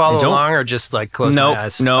 Should I follow along or just like close my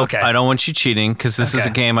eyes? No, okay. I don't want you cheating, because this is a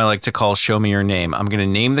game I like to call Show Me Your Name. I'm going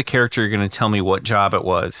to name the character. You're going to tell me what job it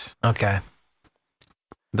was. Okay.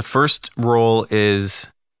 The first role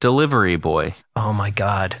is Delivery Boy. Oh my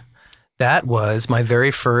God. That was my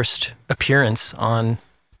very first appearance on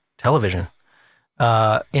television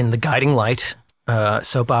in The Guiding Light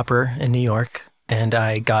soap opera in New York. And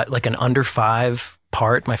I got like an under 5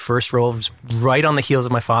 part. My first role was right on the heels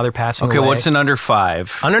of my father passing away. Okay, what's an under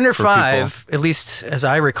 5? An under 5, at least as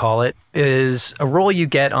I recall it, is a role you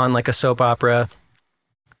get on like a soap opera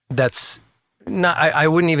that's not, I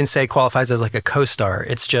wouldn't even say qualifies as like a co-star.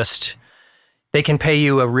 It's just, they can pay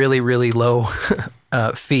you a really, really low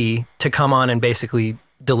fee to come on and basically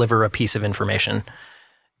deliver a piece of information.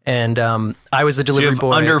 And I was a delivery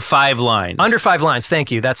boy. Under 5 lines. Under 5 lines. Thank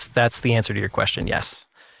you. That's the answer to your question. Yes.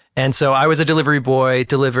 And so I was a delivery boy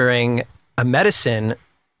delivering a medicine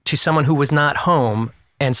to someone who was not home,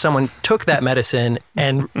 and someone took that medicine,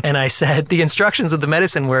 and I said the instructions of the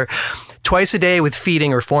medicine were twice a day with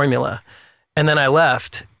feeding or formula. And then I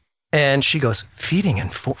left, and she goes, feeding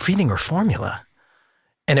or formula?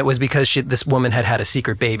 And it was because this woman had a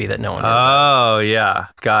secret baby that no one knew about. Oh, yeah.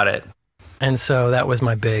 Got it. And so that was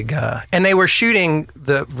my big... and they were shooting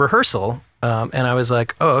the rehearsal, and I was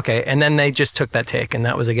like, oh, okay. And then they just took that take, and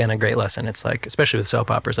that was, again, a great lesson. It's like, especially with soap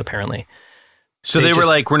operas, apparently. So they were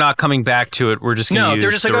like, we're not coming back to it. We're just going to use No,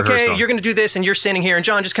 they're just like, rehearsal. okay, you're going to do this, and you're standing here, and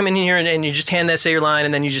John, just come in here, and you just hand this, say your line,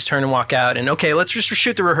 and then you just turn and walk out. And okay, let's just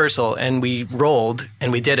shoot the rehearsal. And we rolled,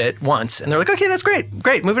 and we did it once. And they're like, okay, that's great.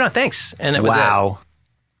 Moving on, thanks. And it was Wow.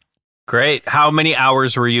 Great. How many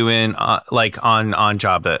hours were you in, on the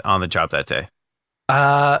job that day?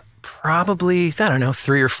 Probably, I don't know,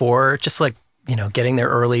 3 or 4, just like, getting there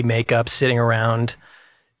early, makeup, sitting around,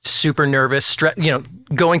 super nervous,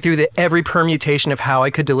 going through every permutation of how I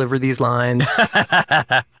could deliver these lines,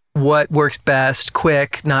 what works best,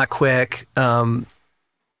 quick, not quick, character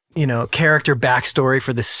backstory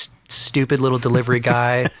for this stupid little delivery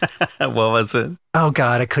guy. What was it? Oh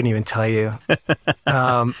God, I couldn't even tell you.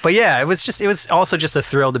 But yeah, it was also just a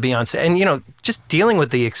thrill to be on set, and just dealing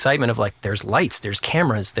with the excitement of like, there's lights, there's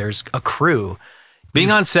cameras, there's a crew.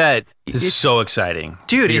 Being on set is so exciting,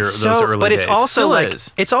 dude. It's so, but it's also like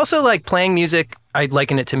is. Playing music. I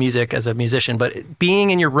liken it to music as a musician, but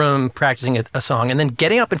being in your room practicing a song and then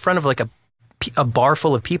getting up in front of like a bar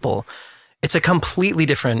full of people, it's a completely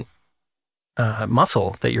different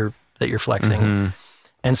muscle that you're flexing. Mm-hmm.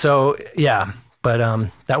 And so yeah, but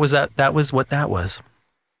that was what that was.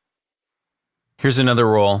 Here's another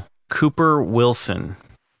role, Cooper Wilson.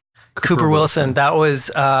 Cooper Wilson. That was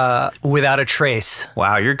Without a Trace.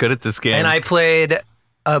 Wow, you're good at this game. And I played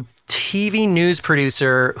a TV news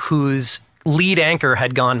producer whose lead anchor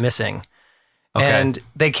had gone missing. Okay. And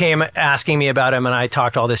they came asking me about him, and I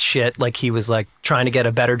talked all this shit like he was like trying to get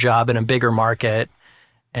a better job in a bigger market.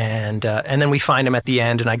 And then we find him at the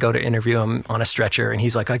end, and I go to interview him on a stretcher, and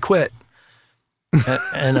he's like, I quit.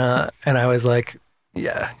 and I was like,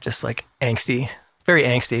 yeah, just like angsty, very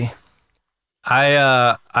angsty.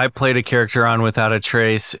 I played a character on Without a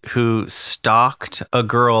Trace who stalked a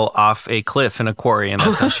girl off a cliff in a quarry, and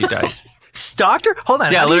that's how she died. Stalked her? Hold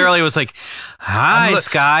on. Yeah, literally was like, hi,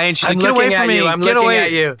 Sky. And she's like, get away from me. Get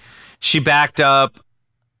away. She backed up,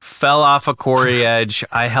 fell off a quarry edge.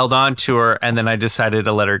 I held on to her, and then I decided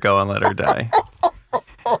to let her go and let her die.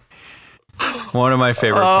 One of my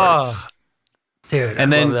favorite parts. Dude,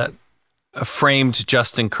 and I then love that. Framed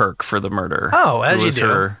Justin Kirk for the murder. Oh, as you do.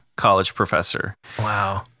 Her college professor.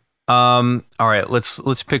 Wow. All right,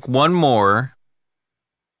 let's pick one more,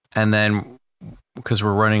 and then because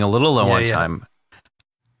we're running a little low on time.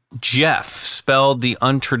 Jeff, spelled the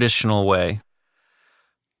untraditional way.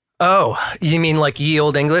 Oh, you mean like ye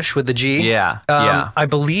old English with the G? Yeah. Yeah. I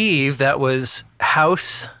believe that was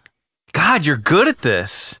House. God, you're good at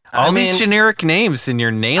this. All these generic names, and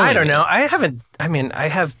you're nailing it. I don't know. I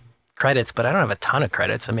have credits, but I don't have a ton of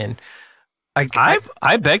credits. I mean,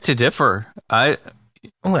 I beg to differ. I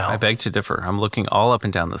beg to differ. I'm looking all up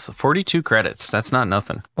and down this. 42 credits. That's not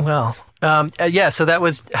nothing. Well, yeah. So that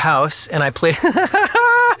was House, and I played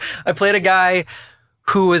a guy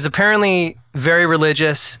who was apparently very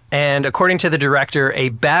religious, and according to the director, a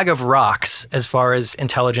bag of rocks as far as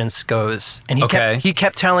intelligence goes. And he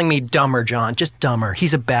kept telling me, "Dumber, John, just dumber.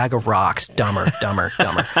 He's a bag of rocks. Dumber, dumber,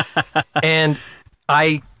 dumber." And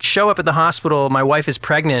I show up at the hospital. My wife is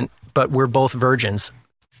pregnant, but we're both virgins,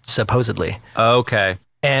 supposedly. Okay.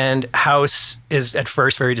 And House is at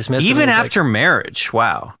first very dismissive. Even after marriage.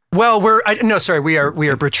 Wow. Well, we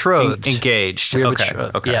are betrothed. Engaged. We are okay.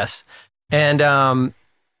 betrothed. Okay. Yes.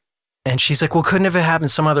 And she's like, well, couldn't have it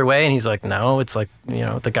happened some other way? And he's like, no, it's like,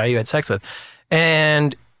 the guy you had sex with.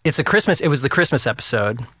 And it was the Christmas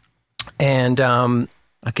episode. And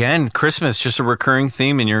again, Christmas, just a recurring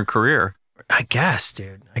theme in your career. I guess,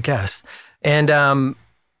 dude. I guess. And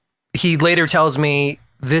he later tells me,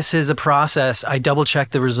 this is a process. I double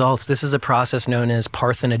checked the results. This is a process known as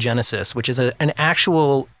parthenogenesis, which is an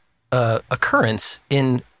actual occurrence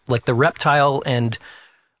in like the reptile and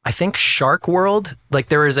I think shark world. Like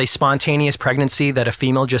there is a spontaneous pregnancy that a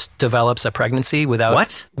female just develops a pregnancy without.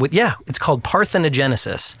 What? Yeah, it's called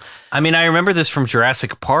parthenogenesis. I mean, I remember this from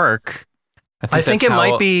Jurassic Park. I think it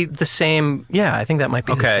might be the same. Yeah, I think that might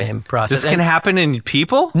be the same process. This can happen in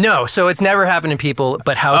people? No, so it's never happened in people.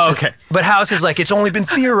 But House, House is like, it's only been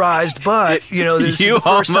theorized. But this is the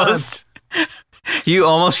first time. You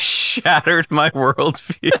almost shattered my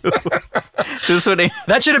worldview.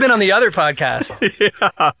 That should have been on the other podcast.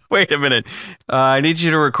 Yeah. Wait a minute. I need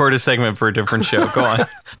you to record a segment for a different show. Go on.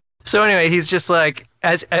 So anyway, he's just like,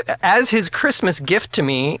 as his Christmas gift to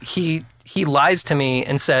me, he he lies to me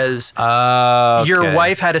and says, Okay. your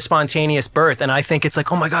wife had a spontaneous birth. And I think it's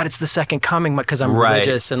like, oh my God, it's the second coming because I'm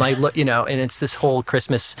religious. And I look, and it's this whole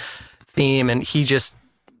Christmas theme. And he just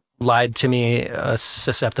lied to me, a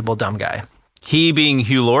susceptible, dumb guy. He being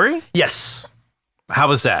Hugh Laurie? Yes. How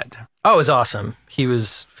was that? Oh, it was awesome. He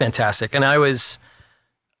was fantastic. And I was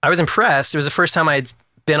impressed. It was the first time I'd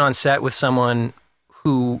been on set with someone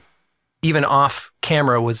who, even off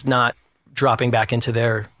camera, was not dropping back into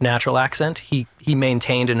their natural accent. He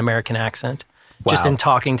maintained an American accent just in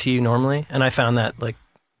talking to you normally. And I found that like,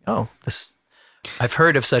 I've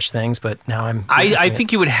heard of such things, but now I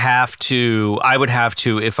think you would have to, I would have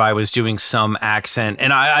to, if I was doing some accent.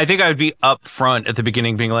 And I think I would be up front at the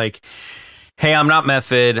beginning being like, hey, I'm not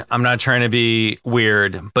method. I'm not trying to be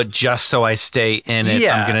weird, but just so I stay in it,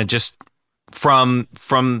 I'm going to just, from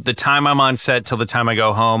the time I'm on set till the time I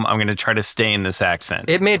go home, I'm going to try to stay in this accent.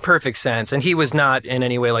 It made perfect sense. And he was not in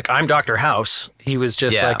any way like, I'm Dr. House. He was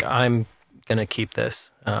just like, I'm going to keep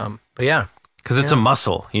this. But yeah. Because it's a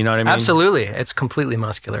muscle, you know what I mean? Absolutely. It's completely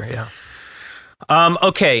muscular, yeah.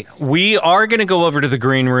 Okay, we are going to go over to the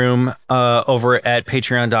green room over at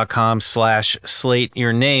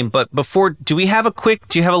patreon.com/slateyourname. But before, do you have a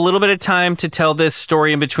little bit of time to tell this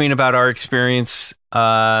story in between about our experience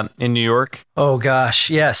in New York? Oh gosh,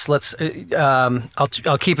 yes. Let's.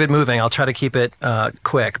 I'll keep it moving. I'll try to keep it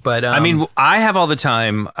quick. But I mean, I have all the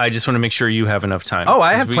time. I just want to make sure you have enough time. Oh,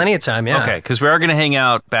 I have plenty of time. Yeah. Okay, because we are going to hang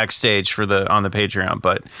out backstage on the Patreon,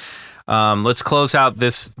 but. Let's close out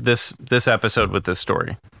this episode with this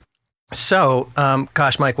story. So,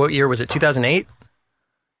 gosh, Mike, what year was it? 2008?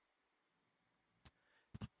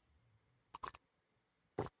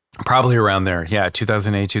 Probably around there. Yeah,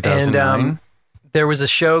 2008, 2009. And there was a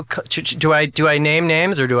show. Do I name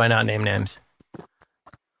names or do I not name names?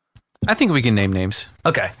 I think we can name names.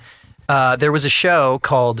 Okay. There was a show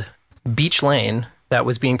called Beach Lane that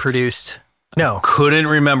was being produced. No. Couldn't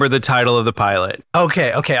remember the title of the pilot.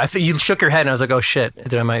 Okay. I thought you shook your head and I was like, oh shit.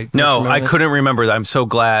 No, I couldn't remember. I'm so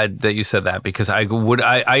glad that you said that because I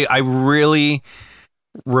really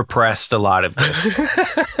repressed a lot of this.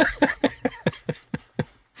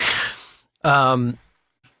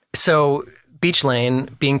 So Beach Lane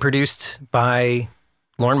being produced by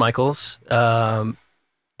Lorne Michaels. And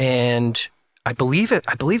I believe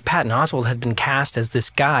Patton Oswalt had been cast as this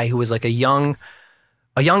guy who was like a young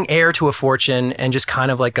heir to a fortune and just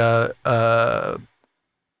kind of like a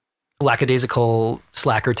lackadaisical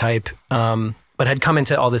slacker type, but had come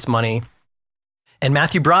into all this money. And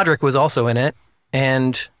Matthew Broderick was also in it.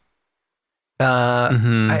 And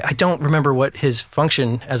I don't remember what his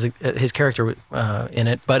function as his character in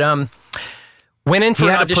it, but went in for an audition. He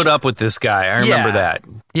had to put up with this guy. I remember that.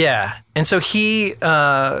 Yeah. And so he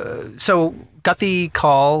got the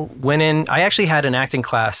call, went in. I actually had an acting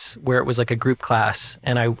class where it was like a group class,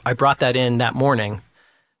 and I brought that in that morning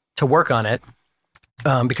to work on it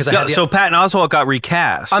because I had so Patton Oswalt got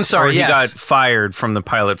recast. I'm sorry, he got fired from the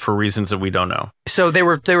pilot for reasons that we don't know. So they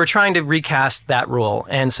were trying to recast that role,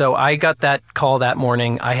 and so I got that call that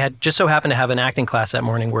morning. I had just so happened to have an acting class that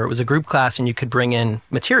morning where it was a group class and you could bring in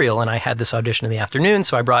material, and I had this audition in the afternoon,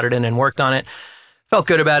 so I brought it in and worked on it. Felt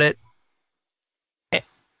good about it,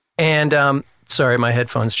 and sorry, my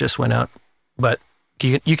headphones just went out, but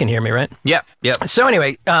you can hear me, right? Yep. So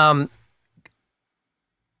anyway,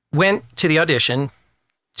 went to the audition,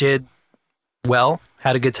 did well,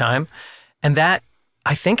 had a good time, and that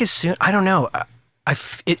I think is soon. I don't know.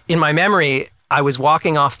 In my memory, I was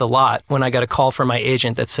walking off the lot when I got a call from my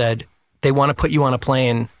agent that said they want to put you on a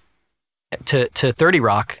plane to 30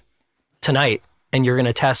 Rock tonight, and you're going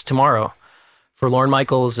to test tomorrow for Lorne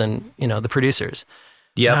Michaels and the producers.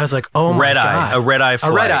 Yeah, I was like, "Oh my God, a red eye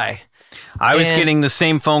flight." A red eye. I was getting the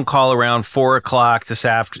same phone call around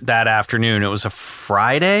 4:00 that afternoon. It was a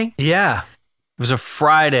Friday. Yeah, it was a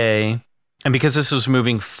Friday, and because this was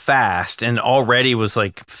moving fast and already was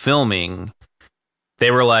like filming,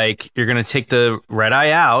 they were like, "You're going to take the red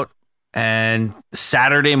eye out, and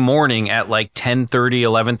Saturday morning at like 10:30,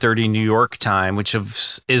 11:30 New York time, which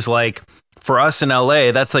is like for us in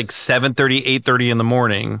LA, that's like 7:30, 8:30 in the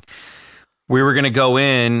morning." We were going to go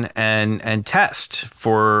in and test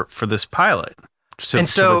for this pilot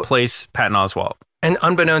to replace Patton Oswalt. And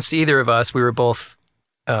unbeknownst to either of us, we were both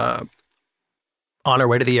on our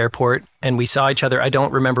way to the airport, and we saw each other. I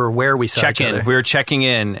don't remember where we saw each other. We were checking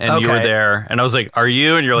in, and you were there, and I was like, "Are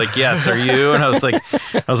you?" And you're like, "Yes, are you?" And I was like,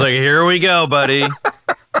 "Here we go, buddy."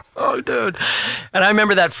 Oh, dude. And I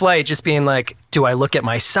remember that flight just being like, do I look at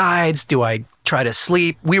my sides? Do I try to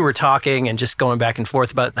sleep? We were talking and just going back and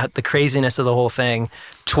forth about the craziness of the whole thing.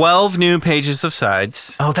 12 new pages of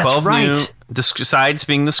sides. Oh, that's right. besides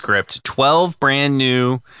being the script, 12 brand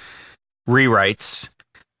new rewrites.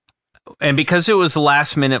 And because it was a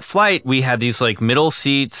last minute flight, we had these like middle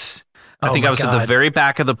seats. I think I was at the very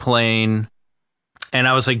back of the plane. And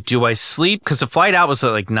I was like, do I sleep? Because the flight out was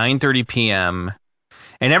at like 9:30 p.m.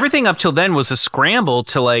 And everything up till then was a scramble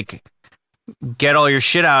to like get all your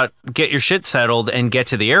shit out, get your shit settled, and get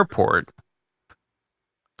to the airport.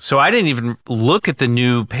 So I didn't even look at the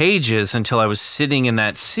new pages until I was sitting in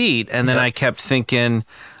that seat. And then I kept thinking,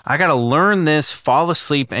 I got to learn this, fall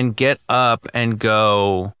asleep, and get up and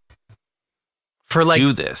go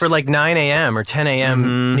do this. For like 9 a.m. or 10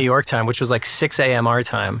 a.m. New York time, which was like 6 a.m. our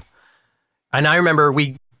time. And I remember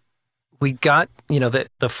we got,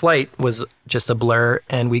 the flight was just a blur,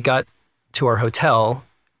 and we got to our hotel,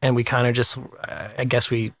 and we kind of just, I guess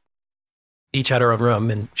we each had our own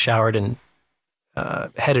room and showered and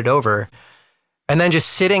headed over, and then just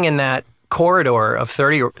sitting in that corridor of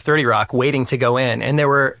 30 Rock waiting to go in. And there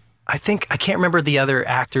were, I can't remember the other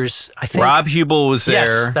actors. I think Rob Hubel was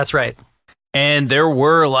there. Yes, that's right. And there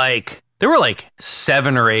were like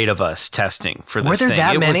 7 or 8 of us testing for this thing. Were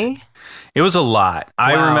there that many? It was a lot. Wow.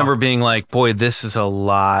 I remember being like, boy, these are a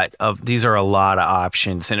lot of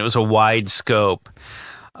options. And it was a wide scope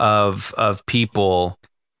of people.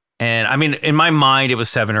 And I mean, in my mind, it was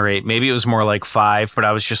 7 or 8. Maybe it was more like 5. But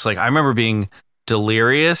I was just like, I remember being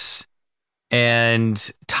delirious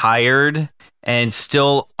and tired and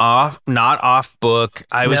still not off book.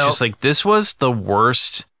 I was just like, this was the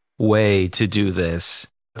worst way to do this.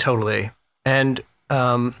 Totally. And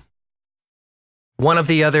one of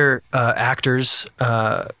the other actors,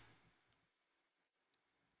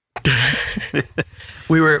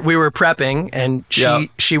 we were prepping, and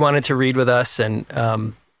she wanted to read with us, and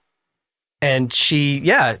she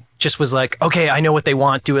just was like, okay, I know what they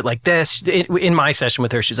want, do it like this. In my session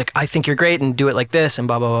with her, she's like, I think you're great, and do it like this, and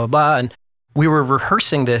blah blah blah blah. And we were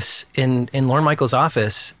rehearsing this in Lorne Michaels'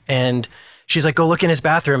 office, and she's like, go look in his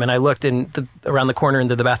bathroom. And I looked around the corner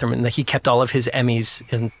into the bathroom, and he kept all of his Emmys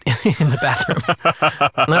in the bathroom.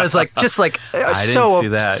 And I was like,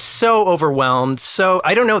 so overwhelmed. So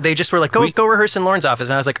I don't know. They just were like, go rehearse in Lauren's office.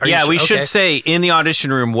 And I was like, we should say in the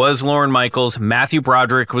audition room was Lorne Michaels. Matthew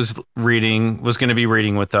Broderick was going to be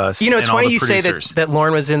reading with us. It's funny you say that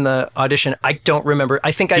Lorne was in the audition. I don't remember.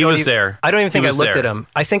 I think he was there. I don't even think I looked at him.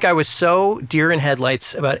 I think I was so deer in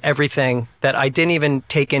headlights about everything that I didn't even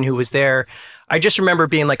take in who was there. I just remember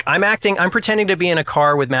being like, I'm pretending to be in a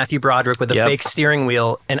car with Matthew Broderick with a fake steering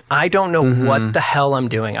wheel, and I don't know what the hell I'm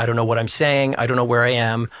doing. I don't know what I'm saying. I don't know where I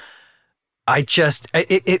am.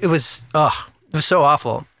 It was so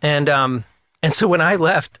awful. And so when I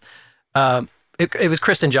left, it was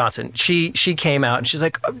Kristen Johnson. She came out, and she's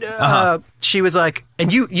like, she was like,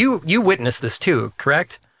 and you witnessed this too,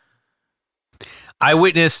 correct? I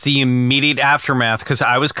witnessed the immediate aftermath because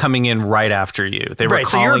I was coming in right after you. They were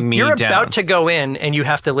calling me down. You're about to go in, and you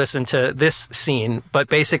have to listen to this scene. But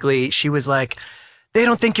basically, she was like, they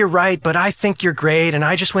don't think you're right, but I think you're great. And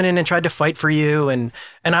I just went in and tried to fight for you. And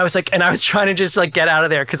I was like, and I was trying to just like get out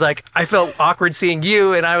of there because like I felt awkward seeing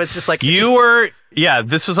you. And I was just like,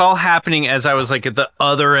 this was all happening as I was like at the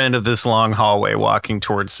other end of this long hallway walking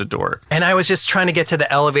towards the door. And I was just trying to get to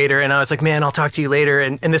the elevator, and I was like, man, I'll talk to you later.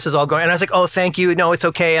 And this is all going. And I was like, oh, thank you. No, it's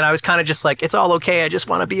okay. And I was kind of just like, it's all okay. I just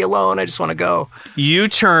want to be alone. I just want to go. You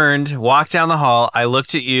turned, walked down the hall. I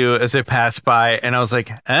looked at you as I passed by, and I was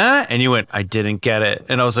like, and you went, I didn't get it.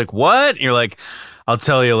 And I was like, what? And you're like, I'll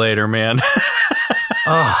tell you later, man.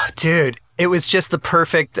 Oh, dude. It was just the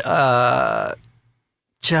perfect,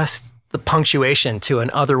 just the punctuation to an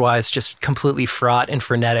otherwise just completely fraught and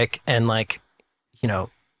frenetic and like,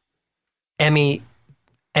 Emmy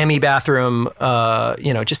bathroom,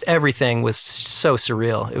 just everything was so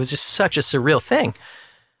surreal. It was just such a surreal thing.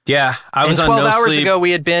 Yeah. I was 12 hours ago,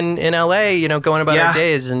 we had been in LA, going about our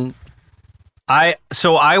days. And I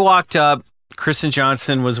walked up, Kristen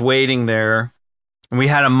Johnson was waiting there, and we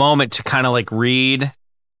had a moment to kind of like read.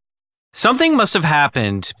 Something must have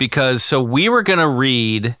happened because we were going to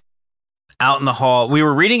read out in the hall. We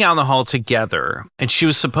were reading out in the hall together, and she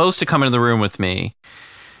was supposed to come into the room with me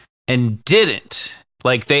and didn't.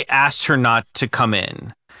 Like, they asked her not to come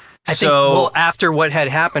in. I think, after what had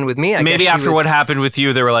happened with me, maybe after what happened with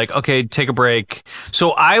you, they were like, okay, take a break.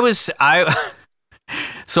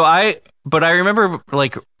 But I remember,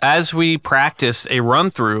 like, as we practiced a run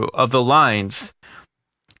through of the lines,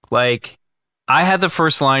 like, I had the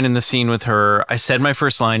first line in the scene with her. I said my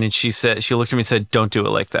first line, and she looked at me and said, don't do it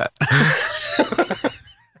like that.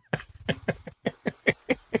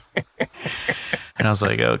 And I was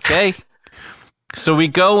like, okay. So we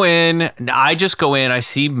go in. I just go in. I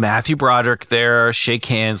see Matthew Broderick there, shake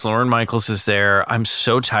hands. Lorne Michaels is there. I'm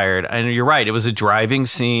so tired. And you're right. It was a driving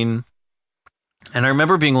scene. And I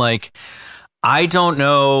remember being like, I don't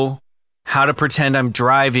know how to pretend I'm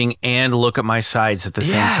driving and look at my sides at the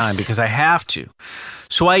same time because I have to.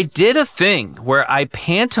 So I did a thing where I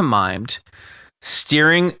pantomimed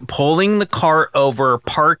steering, pulling the car over,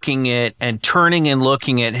 parking it, and turning and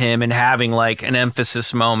looking at him and having like an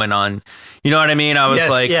emphasis moment on, you know what I mean? I was I'm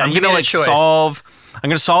going to like I'm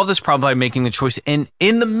going to solve this problem by making the choice. And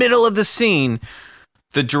in the middle of the scene,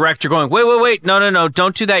 the director going, wait, no,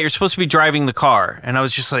 don't do that. You're supposed to be driving the car. And I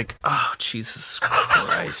was just like, oh, Jesus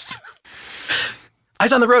Christ.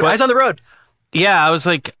 Eyes on the road. Yeah, I was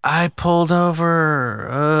like, I pulled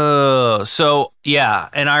over. So, yeah.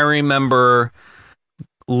 And I remember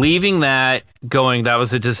leaving that, going, that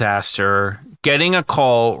was a disaster. Getting a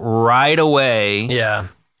call right away. Yeah.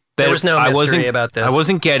 There was no mystery about this. I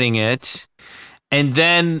wasn't getting it. And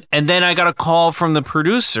then I got a call from the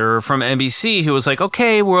producer from NBC who was like,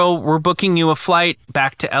 okay, well, we're booking you a flight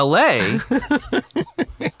back to LA.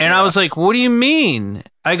 And I was like, what do you mean?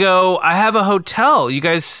 I go, I have a hotel. You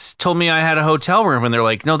guys told me I had a hotel room. And they're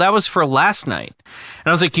like, no, that was for last night. And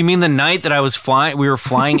I was like, you mean the night that we were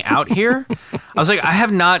flying out here? I was like, I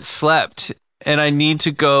have not slept and I need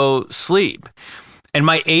to go sleep. And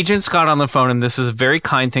my agents got on the phone, and this is a very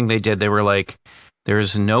kind thing they did. They were like, there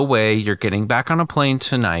is no way you're getting back on a plane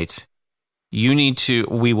tonight.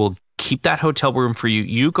 We will keep that hotel room for you.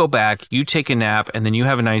 You go back, you take a nap, and then you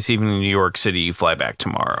have a nice evening in New York City. You fly back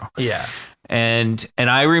tomorrow. Yeah. And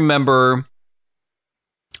I remember,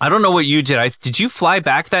 I don't know what you did. Did you fly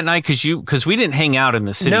back that night? Because we didn't hang out in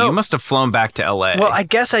the city. No. You must have flown back to LA. Well, I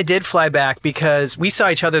guess I did fly back because we saw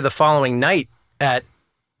each other the following night at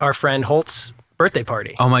our friend Holt's birthday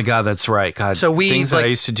party. Oh my God, that's right. God, so things that I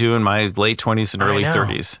used to do in my late 20s and early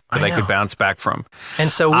 30s that I could bounce back from.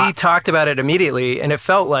 And so we talked about it immediately, and it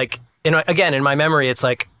felt like, again, in my memory, it's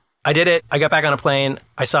like, I did it. I got back on a plane.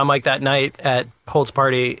 I saw Mike that night at Holt's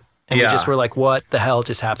party, and we just were like, what the hell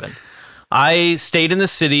just happened? I stayed in the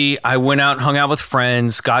city. I went out and hung out with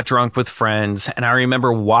friends, got drunk with friends, and I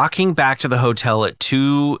remember walking back to the hotel at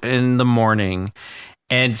 2 a.m.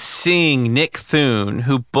 and seeing Nick Thune,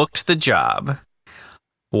 who booked the job,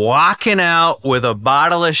 walking out with a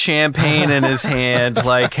bottle of champagne in his hand,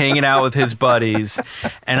 like hanging out with his buddies.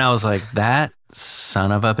 And I was like, that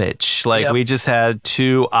son of a bitch. Like, we just had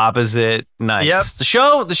two opposite nights. Yep.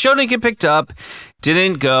 The show didn't get picked up,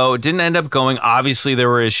 didn't end up going. Obviously, there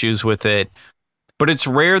were issues with it. But it's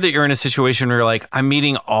rare that you're in a situation where you're like, I'm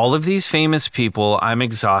meeting all of these famous people. I'm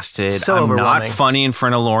exhausted. So I'm not funny in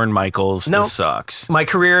front of Lorne Michaels. Nope. This sucks. My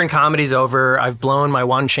career in comedy's over. I've blown my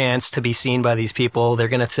one chance to be seen by these people. They're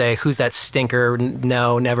going to say, who's that stinker?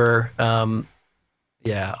 No, never. All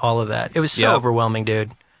of that. It was so overwhelming,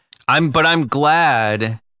 dude. I'm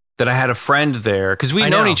glad that I had a friend there, because we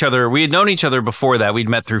had known each other. We had known each other before that. We'd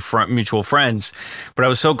met through mutual friends, but I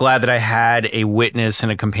was so glad that I had a witness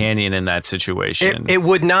and a companion in that situation. It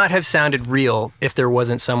would not have sounded real if there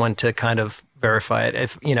wasn't someone to kind of verify it.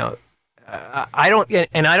 If I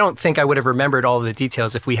don't think I would have remembered all of the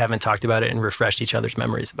details if we haven't talked about it and refreshed each other's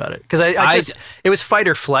memories about it. Because it was fight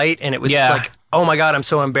or flight, and it was like, oh my God, I'm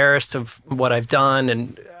so embarrassed of what I've done,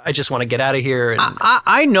 and I just want to get out of here. And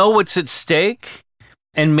I know what's at stake.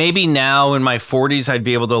 And maybe now in my 40s, I'd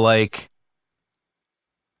be able to like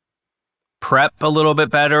prep a little bit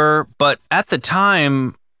better. But at the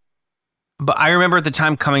time, I remember at the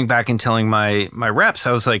time coming back and telling my reps,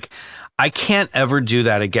 I was like, I can't ever do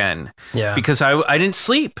that again. Yeah. Because I didn't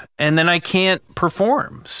sleep, and then I can't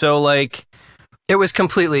perform. So like, it was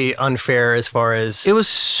completely unfair as far as it was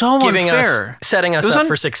so unfair. Setting us up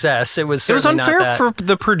for success. It was unfair for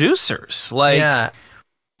the producers. Like,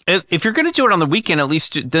 if you're going to do it on the weekend, at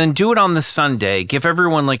least then do it on the Sunday. Give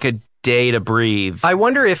everyone like a day to breathe. I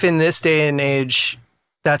wonder if in this day and age,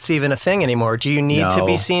 that's even a thing anymore. Do you need to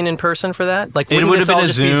be seen in person for that? Like, it would have been a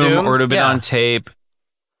Zoom, or it would have been on tape,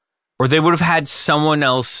 or they would have had someone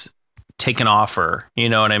else take an offer. You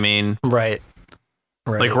know what I mean? Right.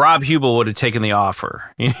 Like Rob Hubel would have taken the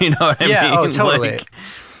offer. You know what I mean? Yeah, totally.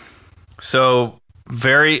 So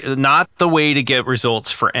not the way to get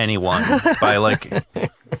results for anyone by like,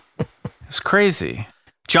 it's crazy.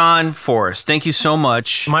 John Forrest, thank you so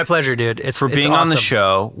much. My pleasure, dude. It's for being on the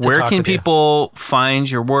show. Where can people find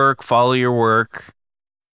your work, follow your work?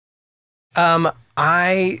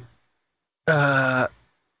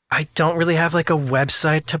 I don't really have like a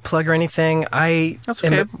website to plug or anything. That's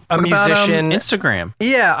okay. am a musician. About, Instagram.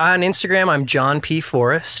 Yeah, on Instagram, I'm John P.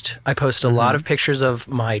 Forrest. I post a lot of pictures of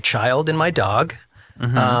my child and my dog.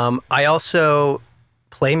 I also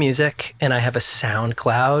play music, and I have a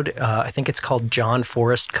SoundCloud. I think it's called John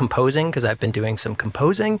Forrest Composing, because I've been doing some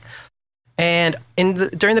composing. And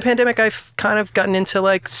during the pandemic, I've kind of gotten into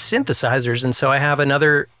like synthesizers. And so I have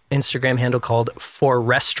another Instagram handle called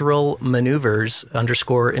Forestral Maneuvers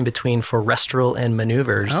 _ in between Forestral and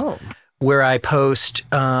Maneuvers, where I post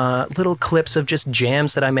little clips of just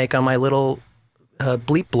jams that I make on my little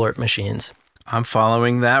bleep blurp machines. I'm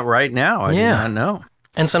following that right now. I do not know.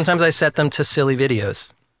 And sometimes I set them to silly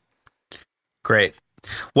videos. Great.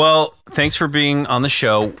 Well, thanks for being on the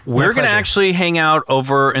show. We're going to actually hang out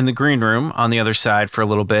over in the green room on the other side for a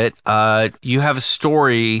little bit. You have a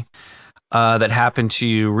story that happened to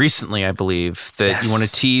you recently, I believe, that you want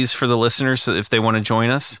to tease for the listeners if they want to join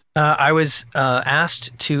us. I was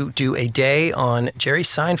asked to do a day on Jerry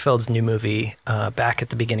Seinfeld's new movie back at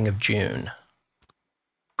the beginning of June.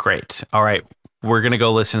 Great. All right. We're going to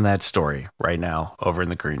go listen to that story right now over in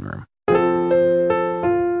the green room.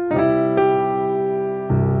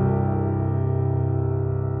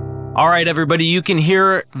 All right, everybody, you can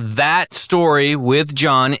hear that story with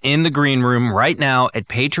John in the green room right now at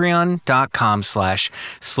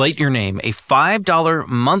patreon.com/slateyourname. A $5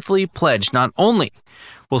 monthly pledge not only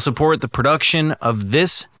will support the production of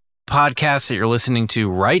this podcast that you're listening to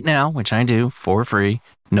right now, which I do for free,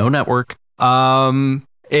 no network.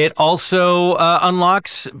 It also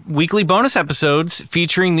unlocks weekly bonus episodes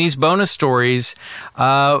featuring these bonus stories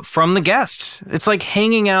from the guests. It's like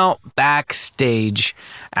hanging out backstage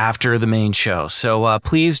after the main show. So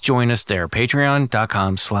please join us there,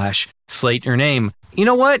 patreon.com/slateyourname. You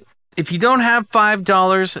know what? If you don't have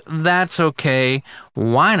 $5, that's okay.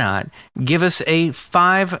 Why not give us a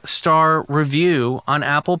 5-star review on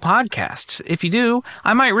Apple Podcasts? If you do,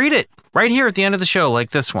 I might read it right here at the end of the show,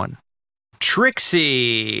 like this one.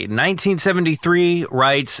 Trixie, 1973,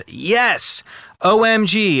 writes, yes,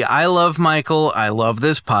 OMG, I love Michael. I love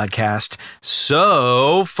this podcast.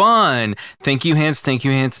 So fun. Thank you, Hans. Thank you,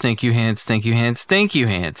 Hans. Thank you, Hans. Thank you, Hans. Thank you,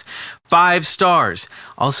 Hans. 5 stars.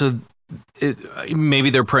 Also, maybe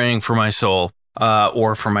they're praying for my soul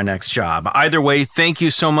or for my next job. Either way, thank you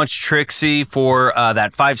so much, Trixie, for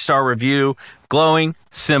that 5-star review. Glowing,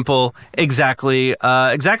 simple, exactly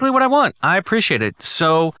what I want. I appreciate it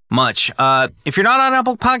so much. If you're not on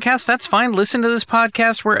Apple Podcasts, that's fine. Listen to this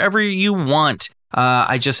podcast wherever you want.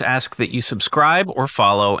 I just ask that you subscribe or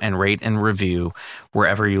follow and rate and review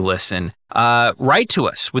wherever you listen. Write to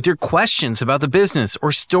us with your questions about the business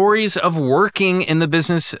or stories of working in the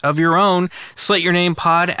business of your own.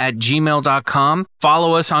 slateyournamepod@gmail.com.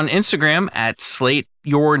 Follow us on Instagram at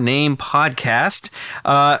slateyournamepodcast.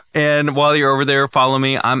 And while you're over there, follow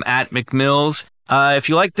me. I'm at McMills. If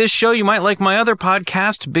you like this show, you might like my other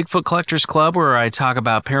podcast, Bigfoot Collectors Club, where I talk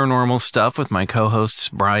about paranormal stuff with my co-hosts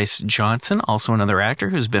Bryce Johnson, also another actor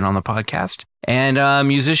who's been on the podcast, and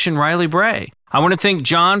musician Riley Bray. I want to thank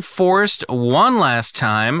John Forrest one last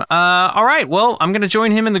time. All right, well, I'm going to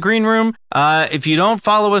join him in the green room. If you don't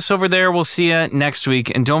follow us over there, we'll see you next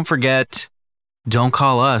week. And don't forget, don't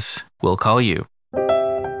call us, we'll call you.